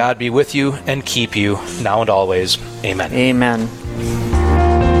 Amen. May God be with you and keep you now and always. Amen. Amen.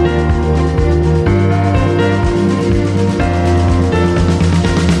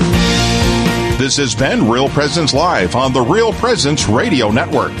 This has been Real Presence Live on the Real Presence Radio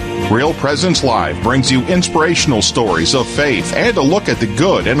Network. Real Presence Live brings you inspirational stories of faith and a look at the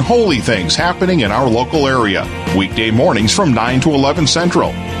good and holy things happening in our local area. Weekday mornings from 9 to 11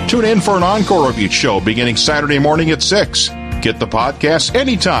 Central. Tune in for an encore of each show beginning Saturday morning at 6. Get the podcast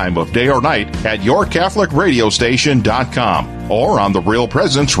any time of day or night at yourcatholicradiostation.com or on the Real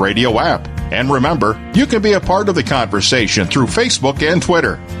Presence Radio app. And remember, you can be a part of the conversation through Facebook and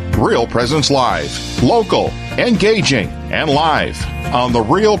Twitter. Real Presence Live. Local, engaging, and live on the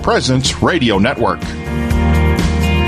Real Presence Radio Network.